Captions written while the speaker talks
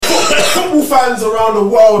football fans around the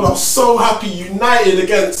world are so happy. United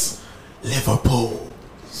against Liverpool.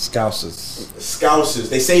 Scousers.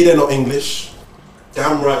 They say they're not English.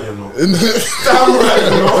 Damn right you're not. Damn right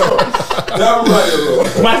you're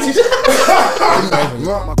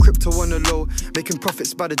not. My crypto on the low, making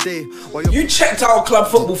profits by the day. You checked out club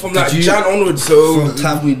football from like Jan onwards, so from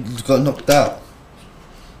time we got knocked out.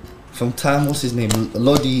 From time, what's his name?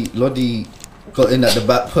 Lodi got in at the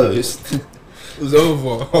back post. it was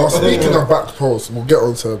over. Oh, speaking of back post, we'll get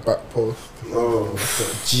onto the back post. Oh,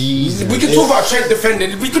 Jesus. We can talk about Trent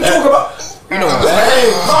defending. We can talk about. You know.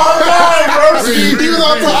 Hey, calm down, bro. He was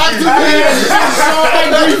on to activate. So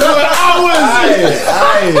angry for hours.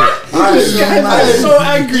 I'm so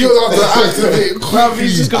angry. He was on to activate.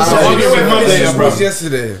 He's just gonna start arguing with mum later, bro.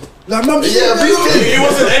 Yesterday. Like, it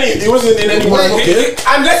wasn't in any way.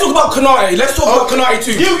 And let's talk about Konate. Let's talk about Konate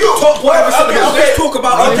too. Top whatever. Let's talk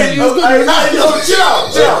about. Chill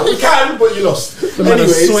out. We can, but you lost.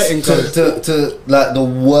 Anyways, to like the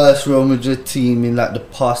worst Real Madrid team in like the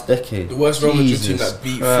past decade. The worst Real Madrid team that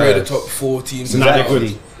beat 3 of the top 4 teams. Now they're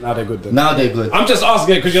good. Now they're good. Now they're good. I'm just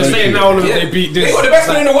asking because you're saying now all of them they beat this. They got the best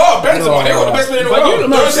man in the world. Benzema. They got the best man in the world.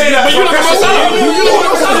 Don't say that. But you look at Salah.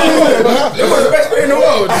 They got the best man in the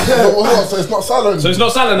world. So it's not Salah. So it's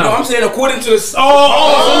not Salah now. No, I'm saying according to this. According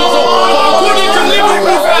to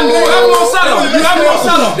Liverpool fans, you have no Salah. You have no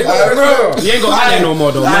Salah. You ain't got Salah no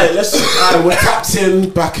more though. We're captain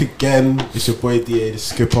back again. It's your boy DA, the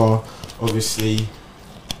skipper. Obviously,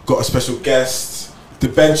 got a special guest. The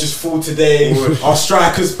bench is full today. Our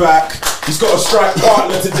striker's back. He's got a strike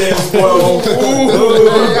partner today as well.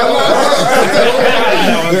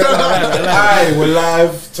 Aye, we're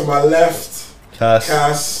live. To my left,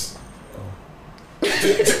 Cass.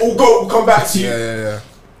 We'll come back to you. Yeah.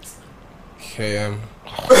 KM.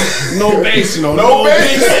 No bass, you know. No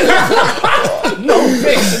bass. No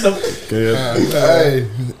bass. Hey,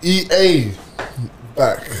 EA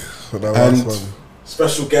back for the last one.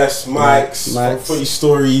 Special guest, Mike's from Footy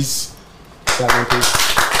Stories. Thank you.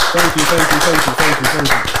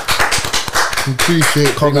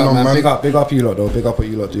 Appreciate coming on, man. Big up you lot though. Big up what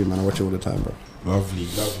you lot do, man. I watch you all the time, bro. Lovely.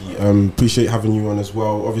 Appreciate having you on as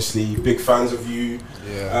well. Obviously, big fans of you.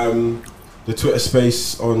 Yeah. The Twitter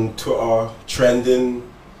space on Twitter trending.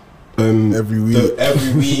 Every week.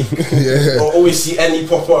 Yeah. I always see any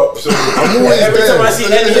pop up. So every time I see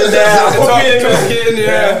any in there, I pop in.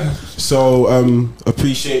 Yeah. So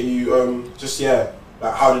appreciate you.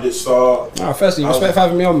 Like how did it start? Firstly, respect for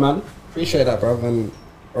having me on, man. Appreciate that, bro. And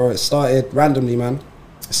it started randomly, man.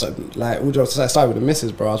 So like all jokes aside, I started with the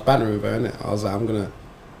missus, bro. I was bantering with her, innit? I was like, I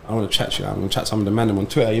want to chat to you. I'm gonna chat some of the men on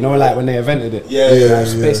Twitter. You know, like when they invented it.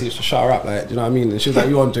 Basically, just to shut her up, like, do you know what I mean? And she was like,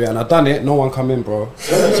 "You want to do it?" And I done it. No one come in, bro.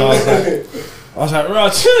 So I was like,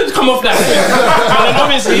 right, come off that.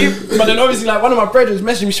 But then obviously, like one of my brothers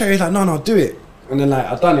messaged me straight. He's like, no, do it. And then like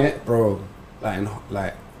I done it, bro. Like in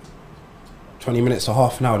like 20 minutes to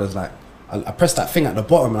half an hour, there's like I pressed that thing at the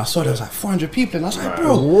bottom and I saw there was like 400 people and I was like,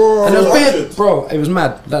 bro. Whoa, and there was bare, bro, it was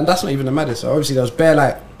mad. That's not even the maddest. So obviously there was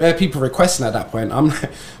bare people requesting at that point. I'm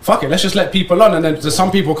like, fuck it, let's just let people on. And then there's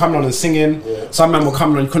some people coming on and singing. Some men were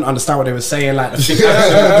coming on, you couldn't understand what they were saying. Like the thing,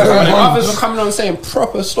 and then others were coming on and saying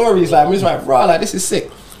proper stories. Like we was like, bro, like this is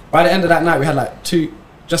sick. By the end of that night, we had like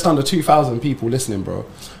just under 2,000 people listening, bro.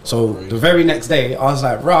 So the very next day, I was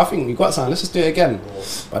like, bro, I think we got something. Let's just do it again.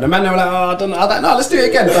 But the man, they were like, oh, I don't know. I was like, no, let's do it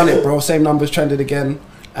again. Done it, bro. Same numbers, trended again.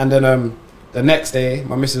 And then the next day,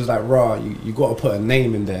 my missus was like, raw, you got to put a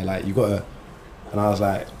name in there. Like, you got to. And I was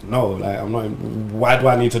like, no, like, I'm not. Why do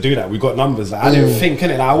I need to do that? We got numbers. Like, I didn't think,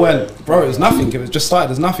 innit? Like, I went, bro, it was nothing. It was just started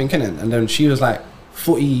as nothing, innit? And then she was like,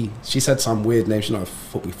 footy. She said some weird name. She's not a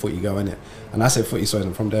footy girl, innit? And I said footy stories.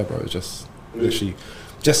 And from there, bro, it was just literally.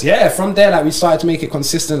 From there, like we started to make it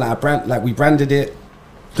consistent. Like we branded it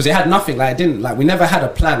because it had nothing. Like it didn't. Like we never had a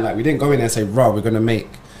plan. Like we didn't go in there and say, "Raw, we're gonna make."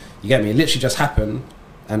 You get me? It literally just happened.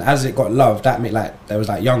 And as it got love, that made like there was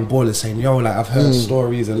like young ballers saying, "Yo, like I've heard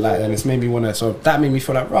stories and like," and it's made me wanna. So that made me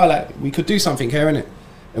feel like, "Raw, like we could do something here, innit?"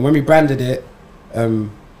 And when we branded it,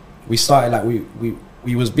 we started like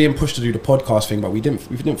we was being pushed to do the podcast thing, but we didn't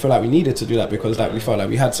feel like we needed to do that because like we felt like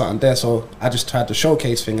we had something there. So I just tried the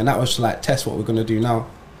showcase thing, and that was to like test what we're gonna do now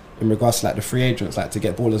in regards to like the free agents, like to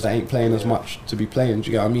get ballers that ain't playing as much to be playing. Do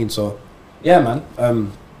you get what I mean? So yeah, man.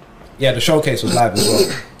 The showcase was live as well.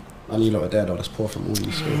 I knew you lot were there though. That's poor from all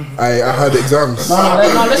these. So. I had exams. No,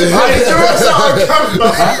 listen. I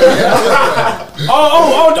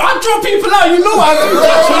draw people out. You know I do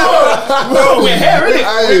that. Bro, we're here, innit?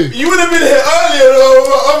 Aye. You would have been here earlier, though.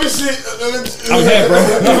 But obviously, I'm here, bro.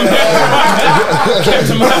 Kept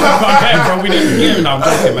him out, I'm here, bro. We didn't hear him now. I'm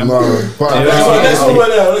joking, man. No, but Next one,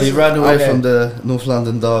 man. He ran away Okay. from the North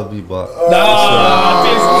London derby, but I'm not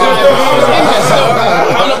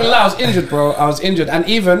gonna lie, I was injured, bro. I was injured, and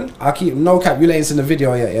even I keep no cap. You ain't seen the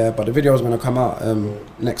video yet, yeah. But the video is gonna come out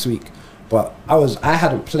next week. But I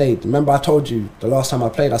hadn't played. Remember, I told you the last time I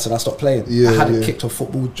played, I said I stopped playing. Yeah, I hadn't yeah. kicked a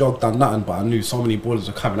football, jogged, done nothing. But I knew so many ballers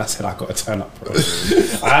were coming. I said I got to turn up, bro.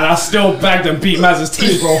 And I still bagged and beat Maz's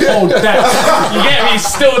team, bro. Hold that. You get me?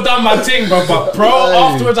 Still done my thing, bro. But bro,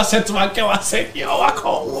 afterwards I said to my girl, I said, yo, I can't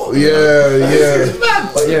walk. yeah. Man.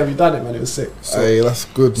 But yeah, we done it, man. It was sick. Hey, that's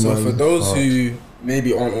good, So man. for those who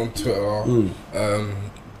maybe aren't on Twitter,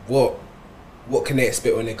 what can they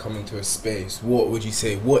expect when they come into a space? What would you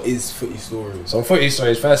say? What is Footy Stories? So Footy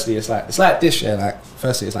Stories, firstly, it's like this, yeah. Like,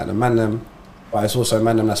 firstly, it's like the man them, but it's also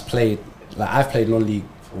man them that's played. Like, I've played non-league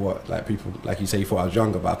for what, like people, like you say, you thought I was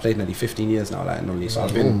younger, but I've played nearly 15 years now, like non-league. So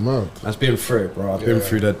I've been through it, bro. I've been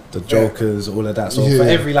through the jokers, all of that. So for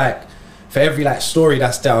every story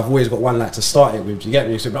that's there, I've always got one like to start it with. Do you get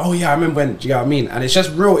me? So, oh yeah, I remember when. Do you get what I mean? And it's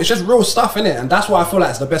just real stuff, innit? And that's what I feel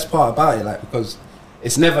like is the best part about it, like, because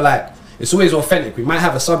it's never like. It's always authentic. We might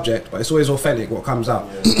have a subject, but it's always authentic what comes out.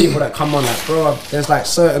 People that come on, like, bro, there's like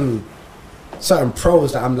certain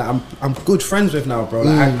pros that I'm good friends with now, bro.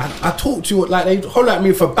 Like, I talk to you, like, they holler at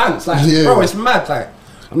me for bands, like, bro, it's mad. Like,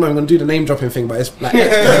 I'm not even gonna do the name dropping thing, but it's like, I'm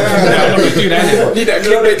not gonna do that, innit? Need that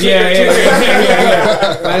clickbait.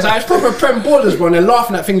 Yeah. Like, it's like, it's proper Prem borders, bro, and they're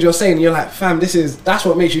laughing at things you're saying. And you're like, fam, that's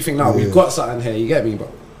what makes you think, no, we've got something here. You get me, bro?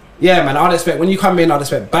 Yeah, man. I'd expect when you come in, I'd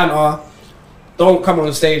expect banter. Don't come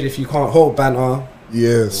on stage if you can't hold banter.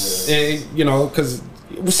 Yes. You know, because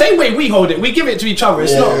the same way we hold it, we give it to each other.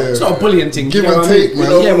 It's not a bullying thing. Give you know and what I take, mean?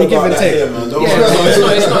 man. Yeah, we give and take. Here, man.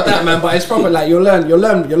 It's not that, man. But it's probably like you'll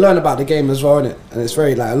learn about the game as well, innit? And it's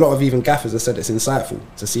very like a lot of even gaffers have said it's insightful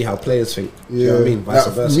to see how players think. Yeah. You know what I mean? Vice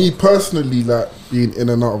Like, versa. me personally, like being in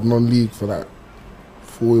and out of non-league for like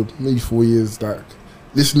 4 years, like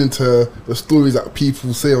listening to the stories that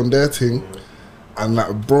people say on their thing. And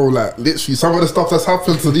like, bro, like literally, some of the stuff that's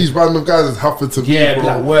happened to these random guys has happened to me, bro.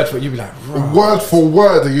 Like word for you be like, rah. Word for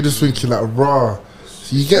word, and you're just thinking like, rah.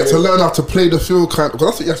 So you get to learn how to play the field, because that's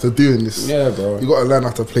what you have to do in this. Yeah, bro. You got to learn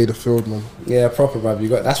how to play the field, man. Yeah, proper, bruv.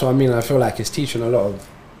 That's what I mean. I feel like it's teaching a lot of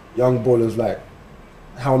young ballers like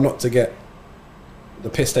how not to get the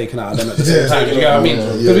piss taken out of them at the same time. You know what I mean?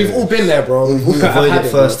 Because we've all been there, bro. avoid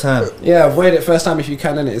it first time. Yeah, avoid it first time if you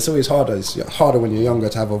can, innit? It's always harder. It's harder when you're younger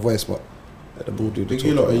to have a voice, but let the ball do the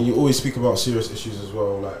You lot, talking. and you always speak about serious issues as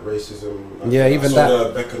well, like racism. Like, Yeah, even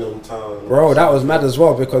that. Beckenham Town. Bro, that was mad as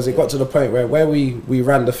well, because it got to the point where we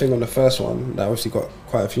ran the thing on the first one, that obviously got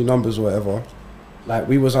quite a few numbers or whatever. Like,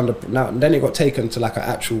 we was under, now, and then it got taken to like an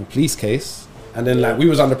actual police case. And then like we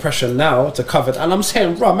was under pressure now to cover it, and I'm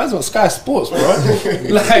saying, bro, man's on Sky Sports, bro.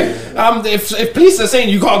 Like, if police are saying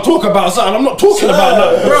you can't talk about something, I'm not talking about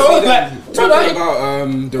that, bro. Like, talking about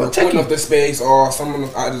the recording of the space, or someone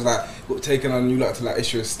I just like got taken on you like to like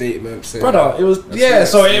issue a statement saying, brother, it was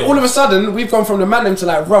all of a sudden we've gone from the man them to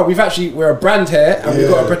like, bro, we're a brand here and we've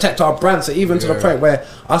got to protect our brand. So even to the point where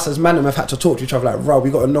us as man them have had to talk to each other like, bro,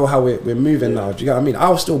 we got to know how we're moving now. Do you get what I mean?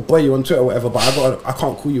 I'll still boy you on Twitter or whatever, but I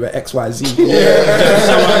can't call you at XYZ. That's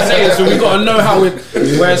what I'm saying. So we got to know how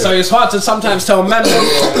where so it's hard to sometimes tell man them,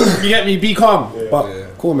 you get me, be calm.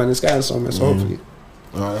 But cool, man, it's getting somewhere, so hopefully.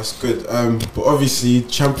 Alright, that's good. But obviously,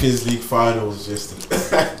 Champions League finals yesterday.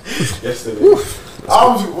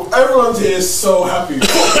 Everyone's here is so happy.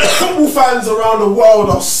 Football fans around the world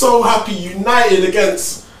are so happy. United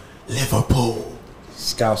against Liverpool.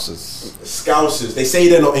 Scousers. They say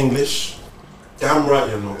they're not English. Damn right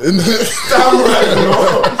you're not. Damn right you're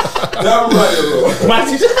not.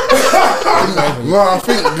 No, I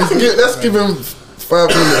think let's give him 5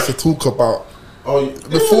 minutes to talk about.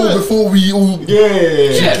 Before we all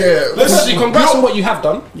Let's actually congrats on what you have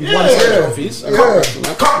done. You've won 6 trophies.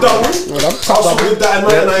 Cup double. Arsenal did that in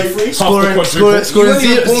 1993. Scoring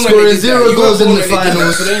 0 goals in the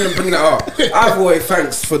finals. So don't even bring that up. I've always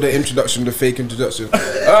thanks for the introduction, the fake introduction.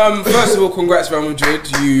 First of all, congrats Real Madrid.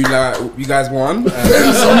 You guys won. Wait,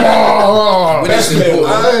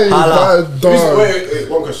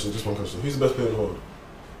 one question. Who's the best player in the world?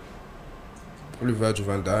 Probably Virgil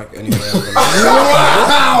van Dijk. Anyway,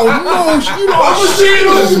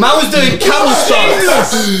 Man was doing camel stance.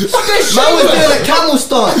 Man was doing a camel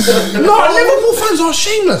stance. No, Liverpool fans are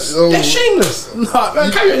shameless. They're shameless. No,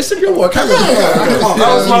 man, carry it. Sip your water. Carry on.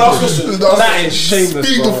 That was my last question. That is shameless,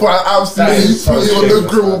 Speak bro. before I absolutely put it on the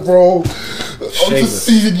grill, bro. I'm just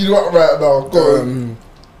seeing you up right now. Go on.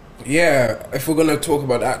 Yeah, if we're gonna talk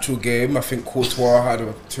about the actual game, I think Courtois had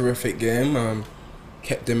a terrific game.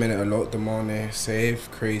 Kept him in it a lot. The Mane save,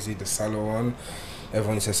 crazy. The Salah one.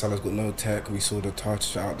 Everyone says Salah's got no tech. We saw the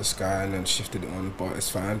touch out the sky and then shifted it on, but it's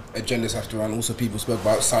fine. Agendas have to run. Also, people spoke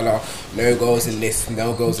about Salah. No goals in this,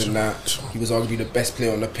 no goals in that. He was arguably the best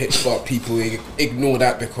player on the pitch, but people ignore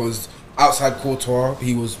that because outside Courtois,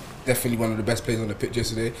 he was definitely one of the best players on the pitch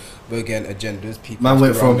yesterday. But again, agendas. People Man have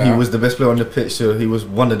went to from run he that. was the best player on the pitch to he was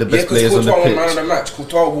one of the best Yeah, players on the Courtois won pitch. man of the match.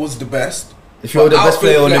 Courtois was the best. If you're the best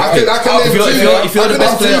player on the pitch, if you're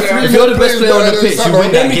the best player on the pitch, you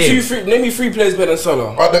win that game. Name me three players better than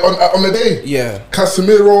Salah. On the day, Yeah.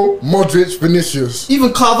 Casemiro, Modric, Vinicius.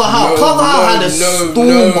 Even Carvajal, Carvajal had a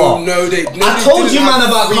stormer. I told you man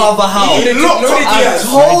about Carvajal. I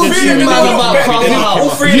told you man about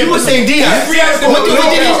Carvajal. You were saying Diaz.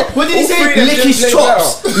 What did he say? Lick his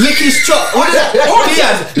chops. Lick his chops. What is that?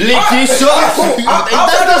 Diaz. Lick his chops.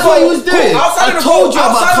 That's what he was doing. I told you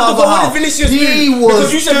about Carvajal. He was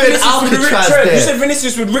doing Alcatraz there. You said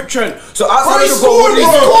Vinicius would rip Trent. So outside of the goal, scored,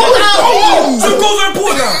 bro. so goals are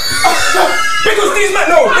important now. Because these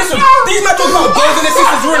men talk about goals and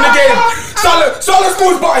assists ruin the game. Salah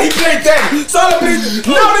scores, but he played then. Salah played.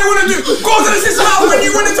 Now they want to do goals and assists now when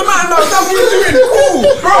you win it to man now. That's what you're doing. Cool,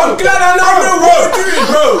 bro. I'm glad I now know what you're doing,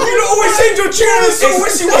 bro. You don't always change your tune. It's so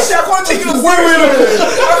wishy-washy. I can't take it serious.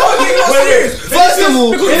 I can't take it serious. First of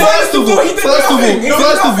all,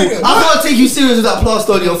 I can't take you serious with that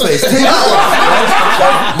plaster on your face. Take that one.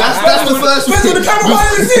 That's the first Where's thing. the camera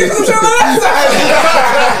behind the scenes? I'm showing the left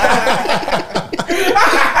side.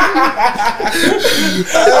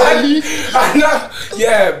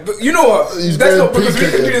 Yeah, but you know what? He's That's going not because we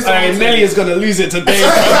can do this. Nelly is gonna lose it today,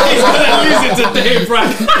 bro. He's gonna lose it today, bro.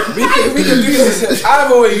 We can do this.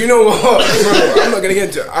 Either way, you know what? Bro, I'm not gonna get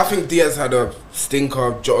into it. I think Diaz had a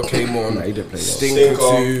stinker. Jota came on. Nah, he did play well. Stinker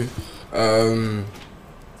too.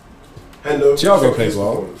 Thiago played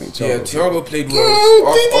well. Yeah, Thiago played well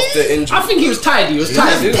off the injury. I think he was tired. He was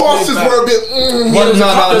tired. His passes were a bit.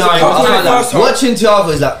 No. Watching Thiago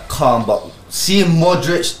is like calm, but seeing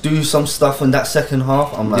Modric do some stuff in that second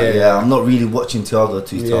half, I'm like, I'm not really watching Thiago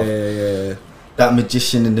too tough. Yeah. That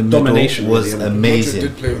magician in the middle Domination was really, amazing. Modric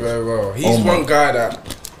did play very well. He's one guy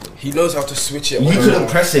that he knows how to switch it. You couldn't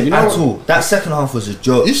press him at all. That second half was a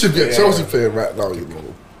joke. You should be a Chelsea player right now, you know.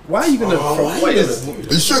 Why are you gonna? You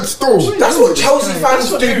should still. That's what Chelsea fans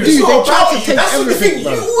do. They try to take everything. You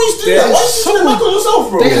always do that. Why you turn it back on yourself,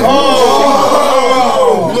 bro?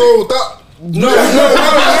 No, that. No.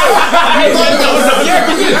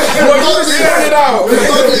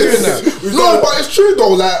 No, but it's true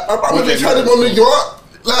though. Like, Abramovich had him on the yacht.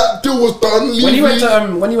 Like, deal was done. When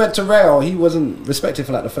he went to Real, he wasn't respected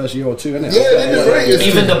for like the first year or two, innit? Yeah, they didn't rate it.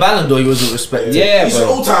 Even the Ballon d'Or, he wasn't respected. Yeah, He's an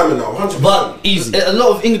bro. old timer now, 100%. But Easy. a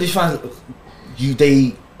lot of English fans,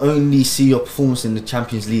 they only see your performance in the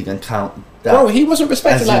Champions League and count that. Bro, he wasn't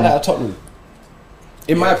respected As like in- that at Tottenham.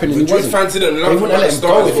 In my opinion, he Madrid wasn't. fans didn't They love him wouldn't at let the him go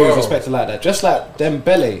start if as he was well. respected like that. Just like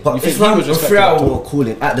Dembele. But You think if he was Real respected? were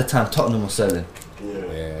calling at the time, Tottenham was selling.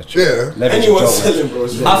 Yeah. Anyone's selling, bro.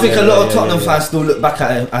 it's I think a lot of yeah, Tottenham yeah. fans still look back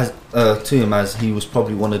at him as he was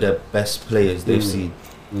probably one of their best players they've seen.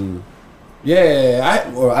 Yeah,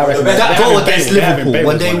 I reckon That goal against Bale- Liverpool Bale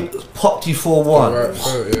when was they one. popped you 4-1. Right,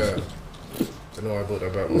 so, yeah. I know I brought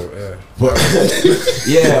that back, but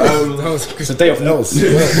yeah. It's a day of lows.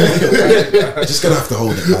 Just gonna have to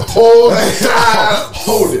hold it, man.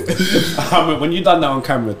 Hold it. I mean, when you done that on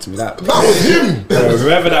camera to me, that was him.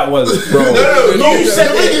 whoever that was, bro. No, you said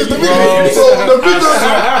the video.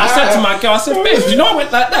 I said to my girl, I said, babe, do you know I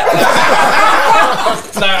went like that?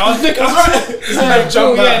 I was thinking,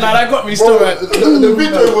 that got me still. The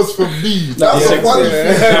video was for me. That's the funny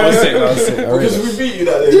thing. That was sick. Because we beat you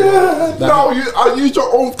that day. Yeah. No, I used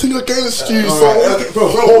your own thing against you. Okay, bro,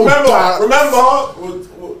 remember,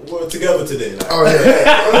 we're together today. Like. Oh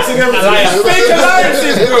yeah. We're together today. Fake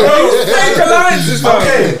alliances, bro. Fake alliances, bro.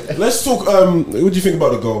 Okay, let's talk. What do you think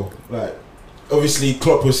about the goal? Like, obviously,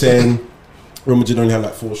 Klopp was saying Real Madrid only had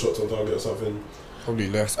like 4 shots on target or something. Probably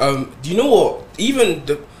less. Do you know what? Even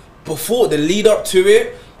before the lead up to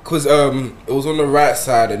it, because it was on the right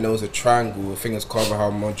side and there was a triangle. I think it's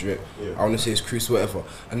Carvajal, Modric. Yeah. I want to say it's Cruz, whatever.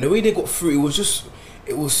 And the way they got through,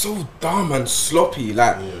 it was so dumb and sloppy.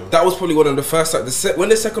 Like that was probably one of the first. Like when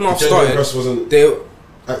the second half started, press wasn't they.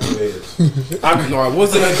 activated. No, it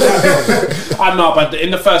wasn't like that. I know, but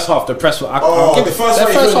in the first half, the press was. The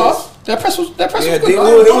first half. Their press was Yeah, good. they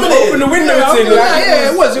like. opened the window. Yeah, thing, like,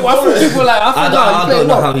 it was. I thought people were like, I don't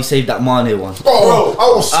know how he saved that Mane one. Oh,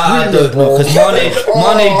 I was I screaming, don't know, bro. because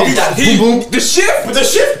Mane did that boom boom. The shift. With the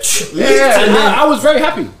shift. Yeah, and I was very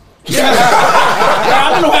happy.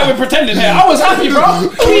 I don't know why we're pretending here. I was happy, bro.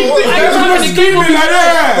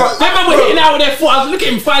 That man was hitting out with their foot. I was looking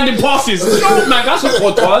at him finding passes. No, man, that's not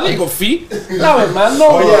Courtois. They ain't got feet. No, man,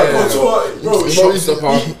 no.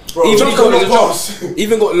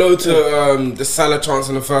 Even got low to the Salah chance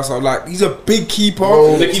in the first half. Like, he's a big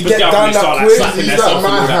keeper. The keeper's down that quick. He's that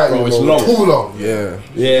man height, bro. It's long. Taller. Yeah.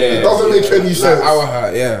 It doesn't make any sense. Like our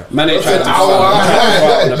height, yeah. Man ain't trying to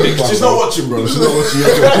She's not watching, bro. She's not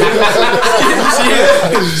watching. Bro,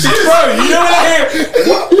 you know what I hear?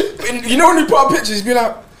 You know when you put up pictures, you be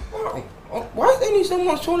like, why is they need so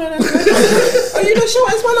much taller than that? Are you the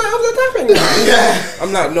shortest one out of the tapping? Yeah.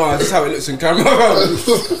 I'm like, no, that's how it looks in camera.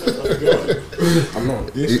 I'm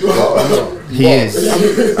not. He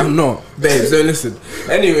is. I'm not. Babes, don't listen.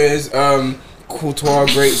 Anyways, Courtois,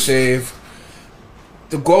 great save.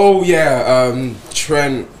 The goal,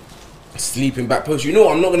 Trent sleeping back post. You know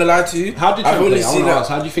what, I'm not going to lie to you. How did Trent play? I want to ask,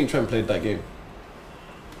 how do you think Trent played that game?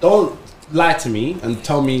 Don't lie to me and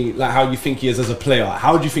tell me like how you think he is as a player.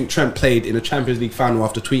 How do you think Trent played in a Champions League final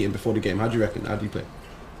after tweeting before the game? How do you reckon? How do you play?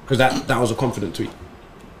 Because that was a confident tweet.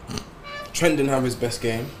 Trent didn't have his best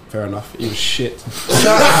game. Fair enough. He was shit.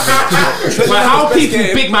 But how people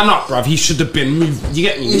big man up, bruv? He should have been moved. You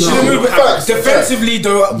get me? He should have moved. Defensively,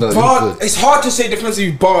 though, it's hard to say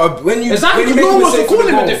defensively, but when you exactly, no one was calling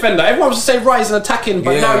him a defender. Everyone was saying right, he's an attacking,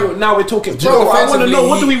 but now we're talking. Bro, I want to know,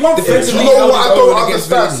 what do we want? Defensively, you know what I don't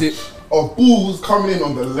understand? Of balls coming in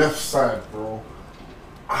on the left side, bro.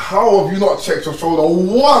 How have you not checked your shoulder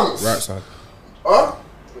once? Right side. Huh?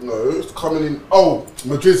 No, it's coming in. Oh,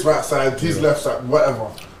 Madrid's right side, his left side,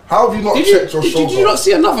 whatever. How have you not checked your shoulder? Did you not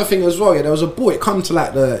see another thing as well? Yeah, there was a ball. It come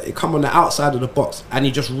on the outside of the box, and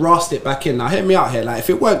he just rasped it back in. Now, hear me out here. Like,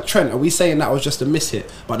 if it weren't Trent, are we saying that was just a miss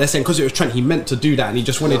hit? But they're saying because it was Trent, he meant to do that, and he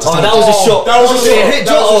just wanted to. Oh, that was a shot. That was a shot.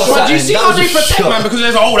 But do you see how they protect, man? Because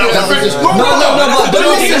there's that was a defense. No. But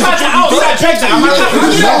look, he had to outside check that. Bro,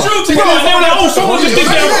 they were like, oh, someone just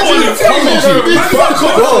did their corner.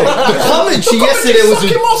 The commentary yesterday was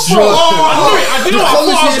a joke. I thought I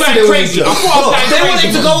was going crazy. I thought I was going crazy. They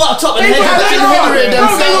wanted to go up top and head it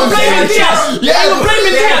themselves. They were blaming Diaz. They were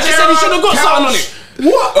blaming Diaz. They said he should have got something on it.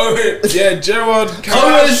 What? Yeah, Gerrard. Bro,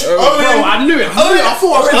 I knew it. I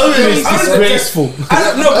thought Owen is disgraceful.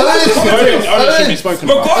 Owen should be spoken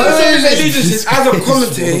about. Regardless of his allegiances, as a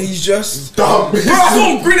commentator, he's just dumb. Bro, I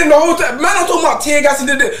saw him grinning the whole time. Man, I'm talking about tear gas and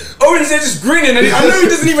did it. Owen's there just grinning, and I know he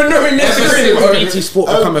doesn't even know him yet. BT Sport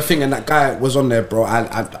become a thing, and that guy was on there, bro.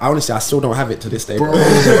 I honestly, I still don't have it to this day, bro.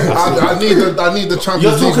 I need the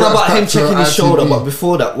Champions League. You're talking about him checking his shoulder, but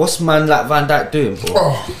before that, what's man like Van Dijk doing,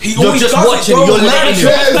 bro? You're just watching. You're letting him.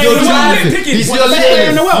 You're driving. He's the best player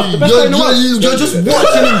in the world. You're just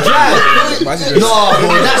watching him drive. No,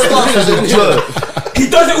 bro, that stuff is a joke. He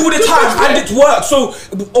does it all the time, and it works. So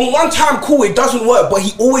on one time, cool, it doesn't work, but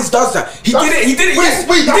he always does that. He did it against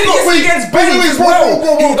Benny as well.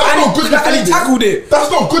 That's not good defending. And he tackled it. That's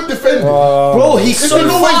not good defending. Bro, he's so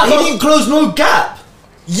far. He didn't close no gap.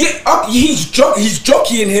 Yeah, he's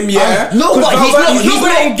jockeying him. Yeah, no, but he's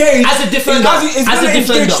not engaged as a defender.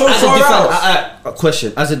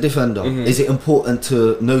 Question: as a defender, is it important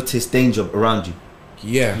to notice danger around you?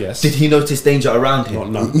 Yeah. Yes. Did he notice danger around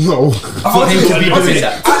him? No. For him to be doing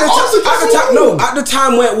that. At the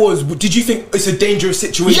time where it was, did you think it's a dangerous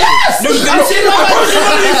situation? Yes. I'm saying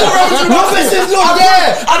Robertson's not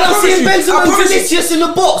there, and I'm seeing Benzema and Vinicius in the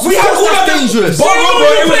box. We have all that dangerous.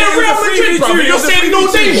 You're saying no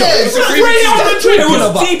danger. It was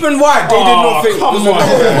deep and wide. They did not think. Come on.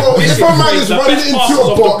 If a man is running into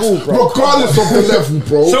your box, regardless of the level,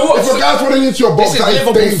 bro. If a guy's running into your box, that is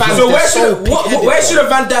dangerous. So where should have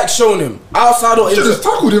Van Dijk shown him? Outside or should have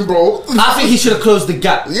tackled him, bro. I think he should have closed the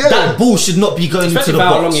gap. That ball should not be going into the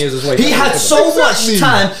box. He had so much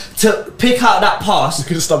time to pick out that pass. He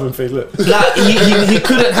could have stubbed him face. Look, like he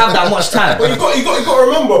couldn't have that much time. But you got to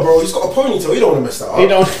remember, bro. He's got a ponytail. You don't want to mess that up. You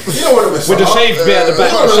don't want to mess with that the shaved bit at the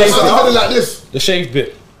back. Like this. The shaved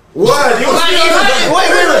bit. What? Wait.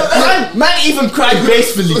 Man even cried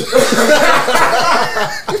gracefully.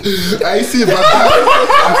 I see Van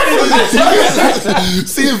Dijk.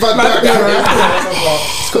 See Van Dijk.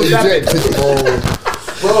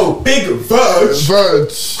 Bro, big Verge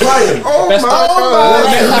crying. Oh my God.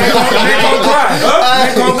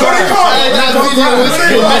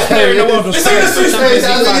 Best player in the world. This ain't a Swiss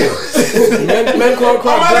Men can't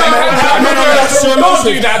cry. Don't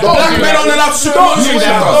do that. Black men aren't allowed to show emotions.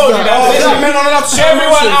 Men aren't allowed to show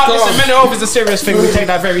everyone out. Listen, mental health is a serious thing. We take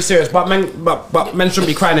that very serious. But men shouldn't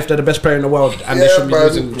be crying if they're the best player in the world and they should be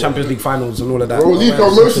losing Champions League finals and all of that. Bro, leave your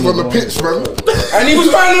emotions on the pitch, man. And he was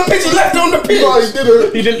crying on the pitch. He left it on the pitch. No, he didn't.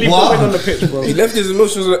 He didn't leave the win on the pitch, bro. He left his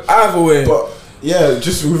emotions either way. But yeah,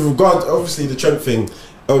 just with regard, obviously the Trent thing.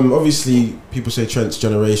 Obviously people say Trent's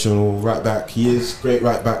generational right back. He is great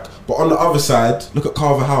right back. But on the other side, look at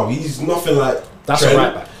Carvajal. He's nothing like That's Trent. a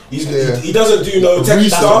right back. He doesn't do no techie That's a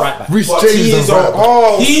stuff. right back. Reece But James he is is a right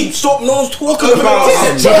back. he Stop no one's talking Open about it him.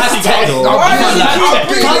 up. He has tech though.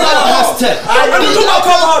 Carvajal has tech.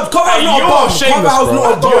 Carvajal's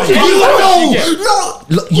not a bum.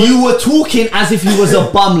 No. You were talking as if he was a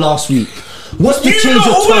bum last week. What's the change of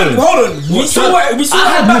tone? Hold on. We saw what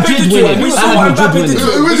Mbappe did to him. We saw what Mbappe did to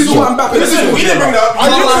him. We saw what Mbappe did to him. we didn't bring that up.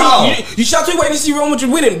 You should tell you why you didn't see Real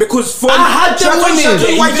Madrid winning because I had them winning.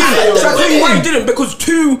 Shall I tell you why you didn't? Because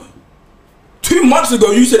two months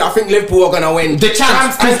ago you said I think Liverpool are gonna win The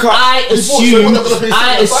champs. I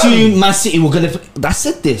assumed Man City were gonna. I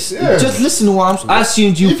said this. Yeah. Just listen to what I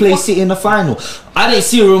assumed you play City in the final. I didn't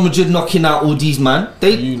see Real Madrid knocking out all these man.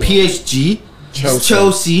 They PSG,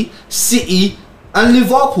 Chelsea, City, and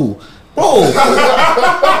Liverpool. Bro,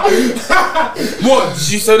 what?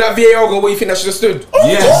 Did you saw that VAR goal? What you think that should have stood?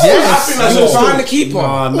 Yes. I think that should have behind the keeper.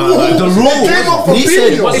 the rule. He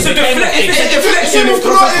said. It's a deflection.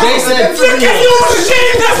 They said. That's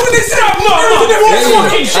what they said. No.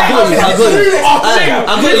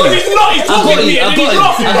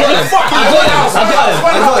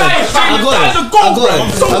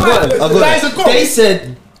 They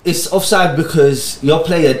said it's offside because your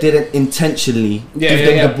player didn't intentionally give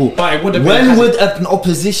them the ball. But it would have when would an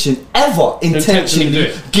opposition ever intentionally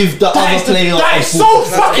give the other player a ball? That is so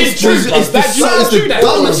fucking true. It's the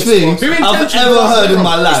dumbest thing I've ever heard in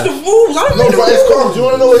my life. The rules. I don't No, know. but it's calm. Do you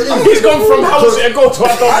want to know what it is? He's gone from how to go to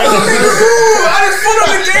I don't think the rules. I just follow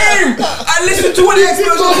the game. I listen to what the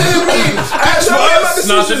experts are telling me. I tell them about the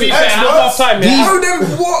No, to be fair, half time, I yeah. know them.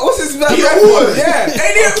 What's his name? Yeah.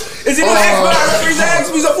 Is he not an expert? He's an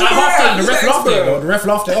expert. He's a At half time, the footballer. ref laughed it. The ref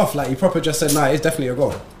laughed it off. Like he proper just said, "Nah, it's definitely a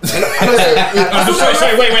goal." Sorry,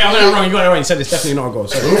 wait, I got it wrong. You got it wrong. He said it's definitely not a goal.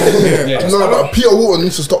 Sorry. Yeah. No, but Peter Walton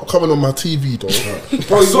needs to stop coming on my TV, though.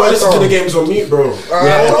 Bro, you gotta listen to the games on mute, bro. Or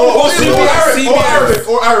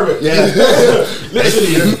Arabic. Yeah.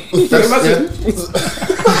 Literally.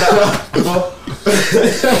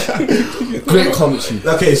 Great commentary.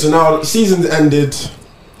 Okay, so now season's ended.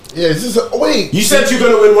 Yeah, it's just wait. You said you're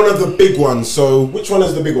gonna win one of the big ones. So which one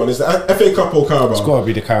is the big one? Is the FA Cup or Carabao? It's got to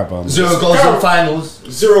be the Carabao. 0 goals in finals.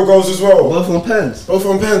 0 goals as well. Both on pens. Both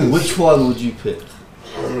on pens. Which one would you pick?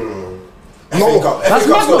 FA Cup. That's FA Cup's mad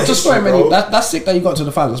got not to score history, many. bro. That's sick that you got to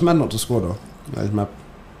the final. That's mad not to score though. That is mad.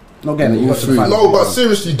 Not getting it. You got to the final. No, but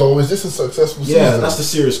seriously though, is this a successful season? Yeah, that's the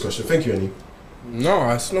serious question. Thank you, Annie. No,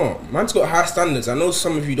 it's not. Man's got high standards. I know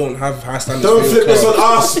some of you don't have high standards. Don't for your flip this club.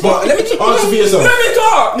 on us, but Let me talk. answer for yourself. Let me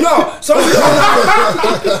talk. No, some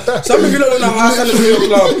of you don't have high standards for your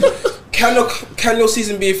club. Can your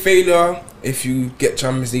season be a failure if you get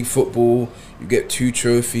Champions League football, you get 2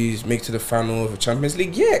 trophies, make it to the final of the Champions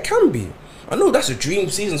League? Yeah, it can be. I know that's a dream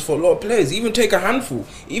season for a lot of players. Even take a handful,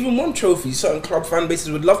 even 1 trophy. Certain club fan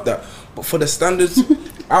bases would love that. But for the standards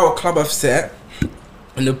our club have set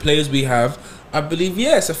and the players we have, I believe,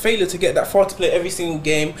 yeah, it's a failure to get that far to play every single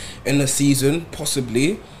game in the season,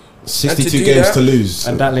 possibly. 62 games to lose.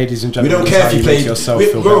 And that, ladies and We gentlemen, don't is care how if you make played. yourself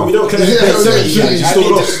feel Bro, better. we don't care if you played 70 games. You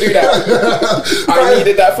still lost. do that. I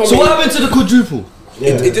needed that for So me. what happened to the quadruple?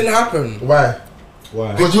 It didn't happen. Why?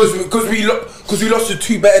 Why? Because we lost to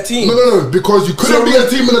 2 better teams. No, because you couldn't beat a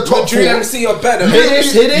team in the top 4. Madrid and City are better. Hear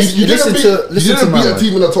this. You didn't Listen to beat a man.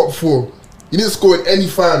 team in the top 4. You didn't score in any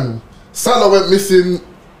final. Salah went missing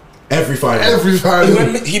Every final. every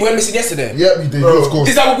final. He went missing yesterday. Yeah, he did. He scored.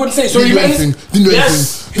 Is that what we're going to say? So he Didn't do went anything. missing. Didn't do Yes.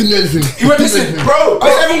 anything. Didn't do anything. He went missing. Bro, Is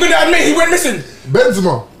everyone going to admit he went missing?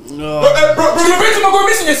 Benzema. Bro, Benzema go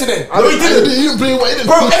missing yesterday. No, he didn't. He didn't play what he didn't.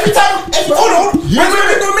 Bro, every time. Hold on.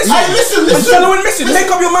 Benzema go missing. Listen. Salah went missing.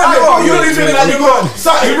 Make up your mind. You don't need to make up your mind.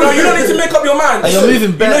 No, you don't need to make up your mind. You're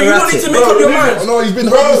moving better You at don't need it. to make up your mind. No, he's been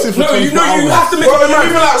missing for No, 24 you hours. have to make up your mind.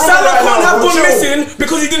 you're moving like Salah Ronaldo can't have now, gone chill. missing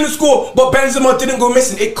because he didn't score, but Benzema didn't go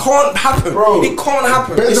missing. It can't happen. Bro. It can't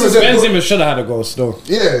happen. Benzema should have had a goal still.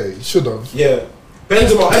 Yeah, he should have. Yeah.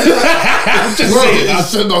 Benzema.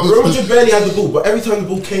 Real Madrid barely had the ball, but every time the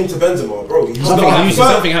ball came to Benzema, bro, he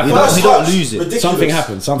Something happened. You don't lose it. Ridiculous. Something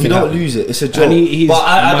happened. You don't lose it. It's a job. And he's But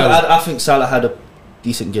miles. I think Salah had a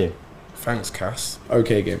decent game. Thanks, Cass.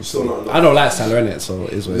 Okay game. Still not enough. I don't like Salah in it, so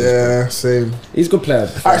it is what it is. Yeah, same. He's a good player.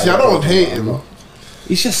 Actually, I don't hate him.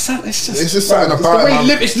 He's just sad. It's just something it's about the way him.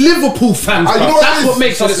 It's Liverpool fans. You bruv. know That's it what is?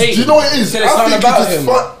 makes us hate. Do you know what it is? Tell us I think something it's about him.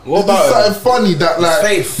 just What about something funny that like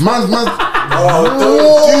faith. man's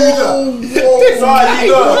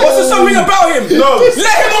What's the something about him? No. Let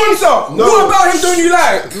him answer. No. What about him don't you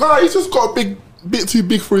like? Nah, he's just got a big bit too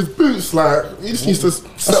big for his boots. Like he just needs to. I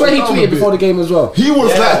swear he tweeted before the game as well. He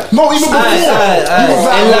was like, no, even before. He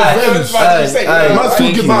was like, man's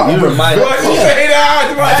talking about. You remind me.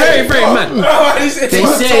 Very man. They say,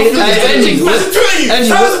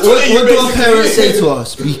 what do our parents say to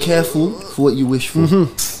us? Be careful for what you wish for.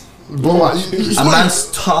 Bro, A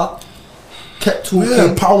man's talk kept talking.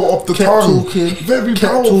 Yeah, power up the tongue. Talking. Very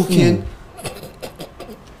kept powerful. talking.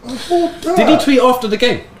 Did he tweet after the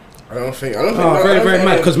game? I don't think. Very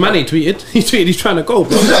mad because Manny tweeted. He tweeted he's trying to go,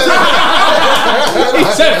 bro. He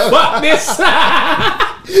said, "Fuck this."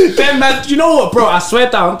 Then man, you know what, bro? I swear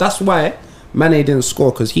down. That's why Manny didn't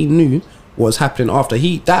score because he knew what was happening after.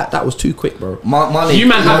 That was too quick, bro. You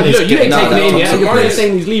man have look. You ain't taking it in yet. You're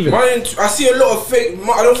saying he's leaving. I see a lot of fake.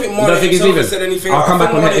 I don't think Mane he's leaving. said anything. I'll come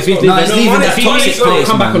back on that. If he's leaving, I'll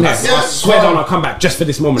come back on that. I swear down, I'll come back just for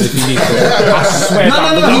this moment if he leaves. I swear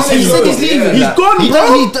down. No. He said he's leaving. He's gone,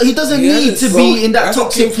 bro. He doesn't need to be in that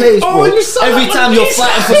toxic place, bro. Every time you're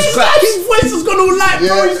fighting for scraps, his voice is gone all night,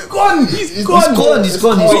 bro. He's gone. He's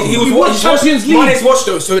gone. He was Champions League. Mane's watched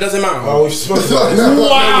though, so it doesn't matter. Oh, we've spoken about this.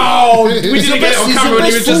 Wow. We didn't get it on camera when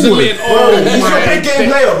he was just admitting. Oh, he's your big game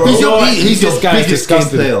player, bro. He's your biggest game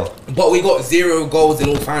player. But we got 0 goals in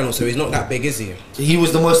all finals, so he's not that big, is he? He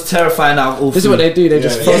was the most terrifying out of all. This is what they do. They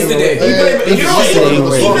just yesterday. You know what? He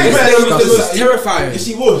was the most terrifying. Yes,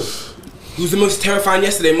 he was. He was the most terrifying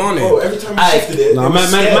yesterday, Mane. Oh, every time he shifted it. No, man,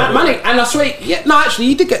 and I swear,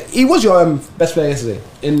 actually, he was your best player yesterday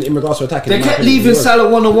in regards to attacking. They kept leaving Salah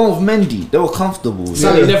 1-on-1 with Mendy. They were comfortable.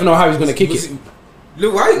 Salah, you never know how he's going to kick it.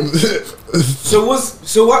 Look, right? So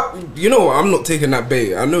what? You know what? I'm not taking that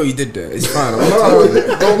bait. I know he did that. It's fine.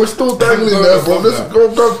 No, we're still dangling there, bro. Let's go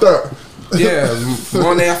grab that. Yeah,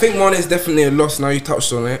 Mane. I think Mane is definitely a loss. Now you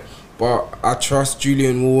touched on it. But I trust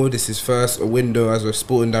Julian Ward. This is his first window as a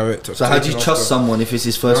sporting director. So how do you trust someone if it's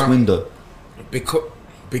his first window?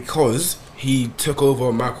 Because he took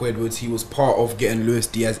over Michael Edwards. He was part of getting Luis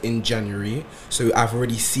Diaz in January. So I've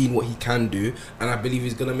already seen what he can do, and I believe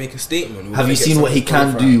he's gonna make a statement. Have you seen what he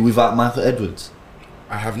can do without Michael Edwards?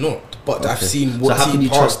 I have not, but I've seen what. So how can you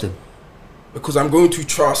trust him? Because I'm going to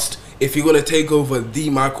trust if he's gonna take over the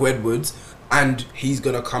Michael Edwards, and he's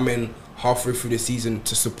gonna come in halfway through the season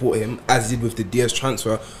to support him, as he did with the Diaz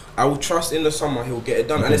transfer. I will trust in the summer he'll get it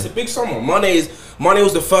done, and it's a big summer. Mane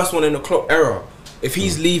was the first one in the Klopp era. If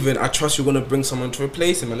he's leaving, I trust you're gonna bring someone to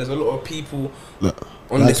replace him. And there's a lot of people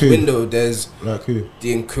on this window. There's the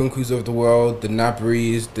Nkunkus of the world, the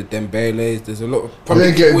Nabries, the Dembeles. There's a lot of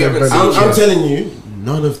probably people we haven't seen. I'm telling you,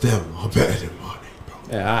 none of them are better than Mane, bro.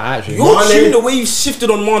 Yeah, actually. Your tune, the way you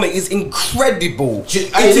shifted on Mane is incredible.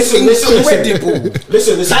 It is incredible.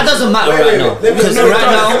 Listen. That doesn't matter right now. Because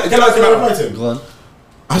right now, go on.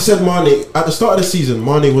 I said Mane, at the start of the season,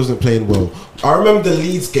 Mane wasn't playing well. I remember the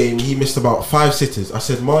Leeds game, he missed about 5 sitters. I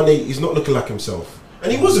said, Mane, he's not looking like himself.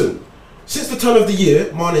 And he wasn't. Since the turn of the year,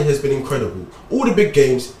 Mane has been incredible. All the big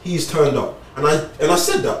games, he's turned up. And I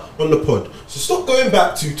said that on the pod. So stop going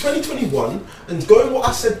back to 2021 and going what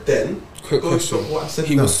I said then. Quick question. What I said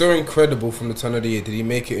he was so incredible from the turn of the year. Did he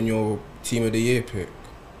make it in your team of the year pick?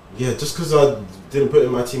 Yeah, just because I didn't put it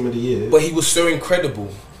in my team of the year. But he was so incredible.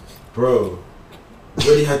 Bro.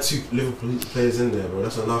 Already had 2 Liverpool players in there, bro.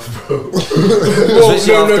 That's enough, bro. No,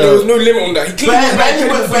 there was no limit on that. He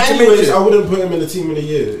but anyways, I wouldn't put him in the team of the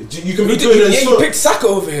year. You can you picked Saka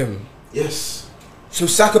over him. Yes. So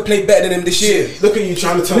Saka played better than him this year. Look at you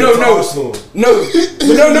trying to turn it to Arsenal. No.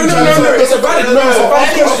 It's a valid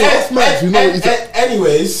question.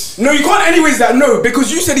 Anyways. No, you can't anyways that. No, because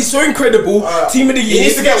you said he's so incredible. Team of the year. He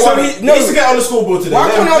needs to get he needs to get on the scoreboard today. Why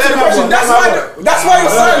can't I answer the question? That's why you're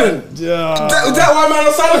silent. Yeah. That's why man,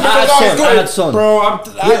 I'm silent. I had Son. Bro,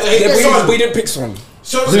 we didn't pick Son.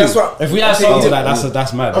 So that's what. If we had Son to that,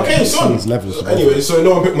 that's mad. Okay, Son's levels. Anyway, so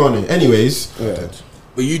no one picked Mane. Anyways.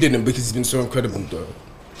 But you didn't because he's been so incredible though.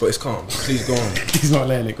 But it's calm. Please go on. He's not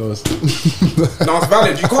letting it go. No, it's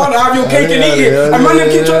valid. You can't have your cake and eat it. And man, them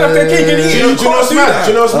keep trying to have their cake and eat it. You can't do that. Do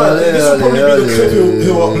you know what's mad? This will probably be the clip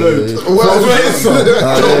he'll upload.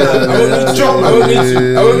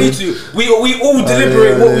 I won't need to. We all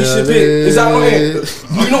deliberate what we should pick. Is that not it?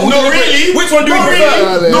 Not really. Which one do we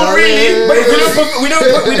prefer? Not really. But we don't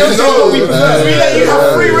know what we prefer. We let you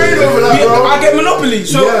have free reign over that, bro. I get Monopoly.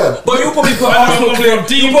 So, but you'll probably put Arsenal clip.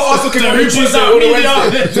 You put Arsenal clip. What's going on?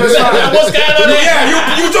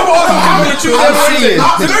 Yeah, you drop Arsenal clip on the Tuesday.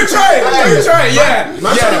 So don't try it. Yeah.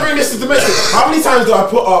 Man, trying to bring this to domestic. How many times do I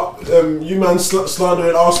put up you man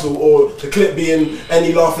slandering Arsenal or the clip being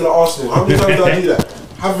any laughing at Arsenal? How many times do I do that?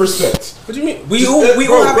 Have respect. What do you mean? We all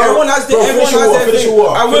have. Everyone has their thing.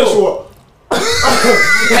 I will.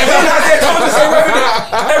 Everyone has their chance to say whatever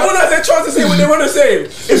everyone has their chance to say what they want to say.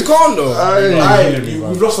 It's gone though.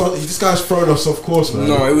 We've lost. This guy's thrown us off course, man.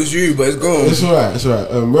 No, it was you, but it's gone. It's alright. It's alright.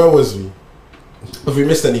 Where was we? Have we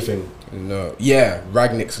missed anything? No. Yeah,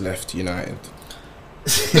 Ragnick's left United.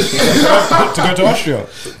 To go to Austria.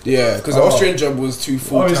 Yeah, because the Austrian job was too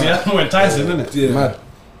full Obviously, time. that's more enticing, isn't it? Yeah. Mad.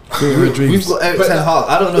 We've got Eric Ten Hag.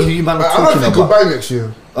 I don't know who you man are I don't talking think he'll about. buy next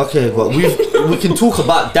year. Okay, but we can talk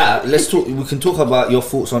about that. We can talk about your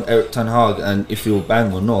thoughts on Eric Ten Hag and if he'll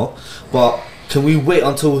bang or not. But can we wait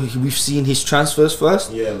until we've seen his transfers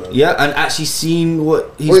first? Yeah, man. Yeah, and actually seen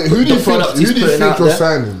what he's Wait, who do you the product think? Who he's do you putting think out you're there.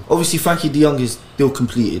 signing? Obviously, Frankie De Jong is still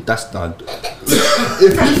completed. That's done.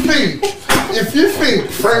 If you think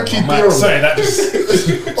Frankie De Jong, Sorry, that just.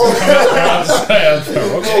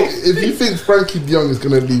 if you think Frankie De Jong is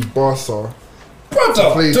gonna leave Barca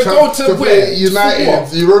Brother, play to go to where? play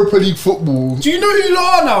United Europa League football, Do you know who you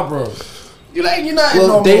are now, bro? You like United Well,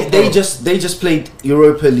 no they more, bro. just played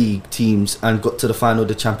Europa League teams and got to the final of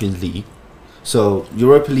the Champions League. So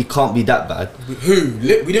Europa League can't be that bad. Who?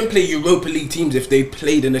 We didn't play Europa League teams if they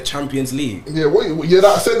played in the Champions League. yeah,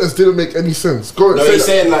 that sentence didn't make any sense. Go No, say he's that.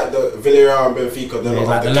 saying like the Villarreal and Benfica. They're Yeah, not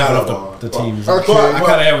like the the level caliber, of the but- teams. Okay, But- I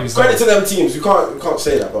can't hear what he's Credit to saying. them teams. We can't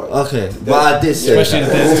say that, but Okay, but I did say Especially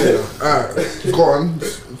that. the Alright, go on,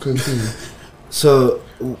 continue. So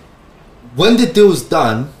when the deal's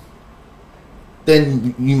done,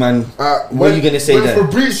 then you man, what are you gonna say when then?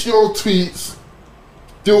 Fabrizio tweets,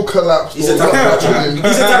 deal collapsed. he's or a tapping not merchant.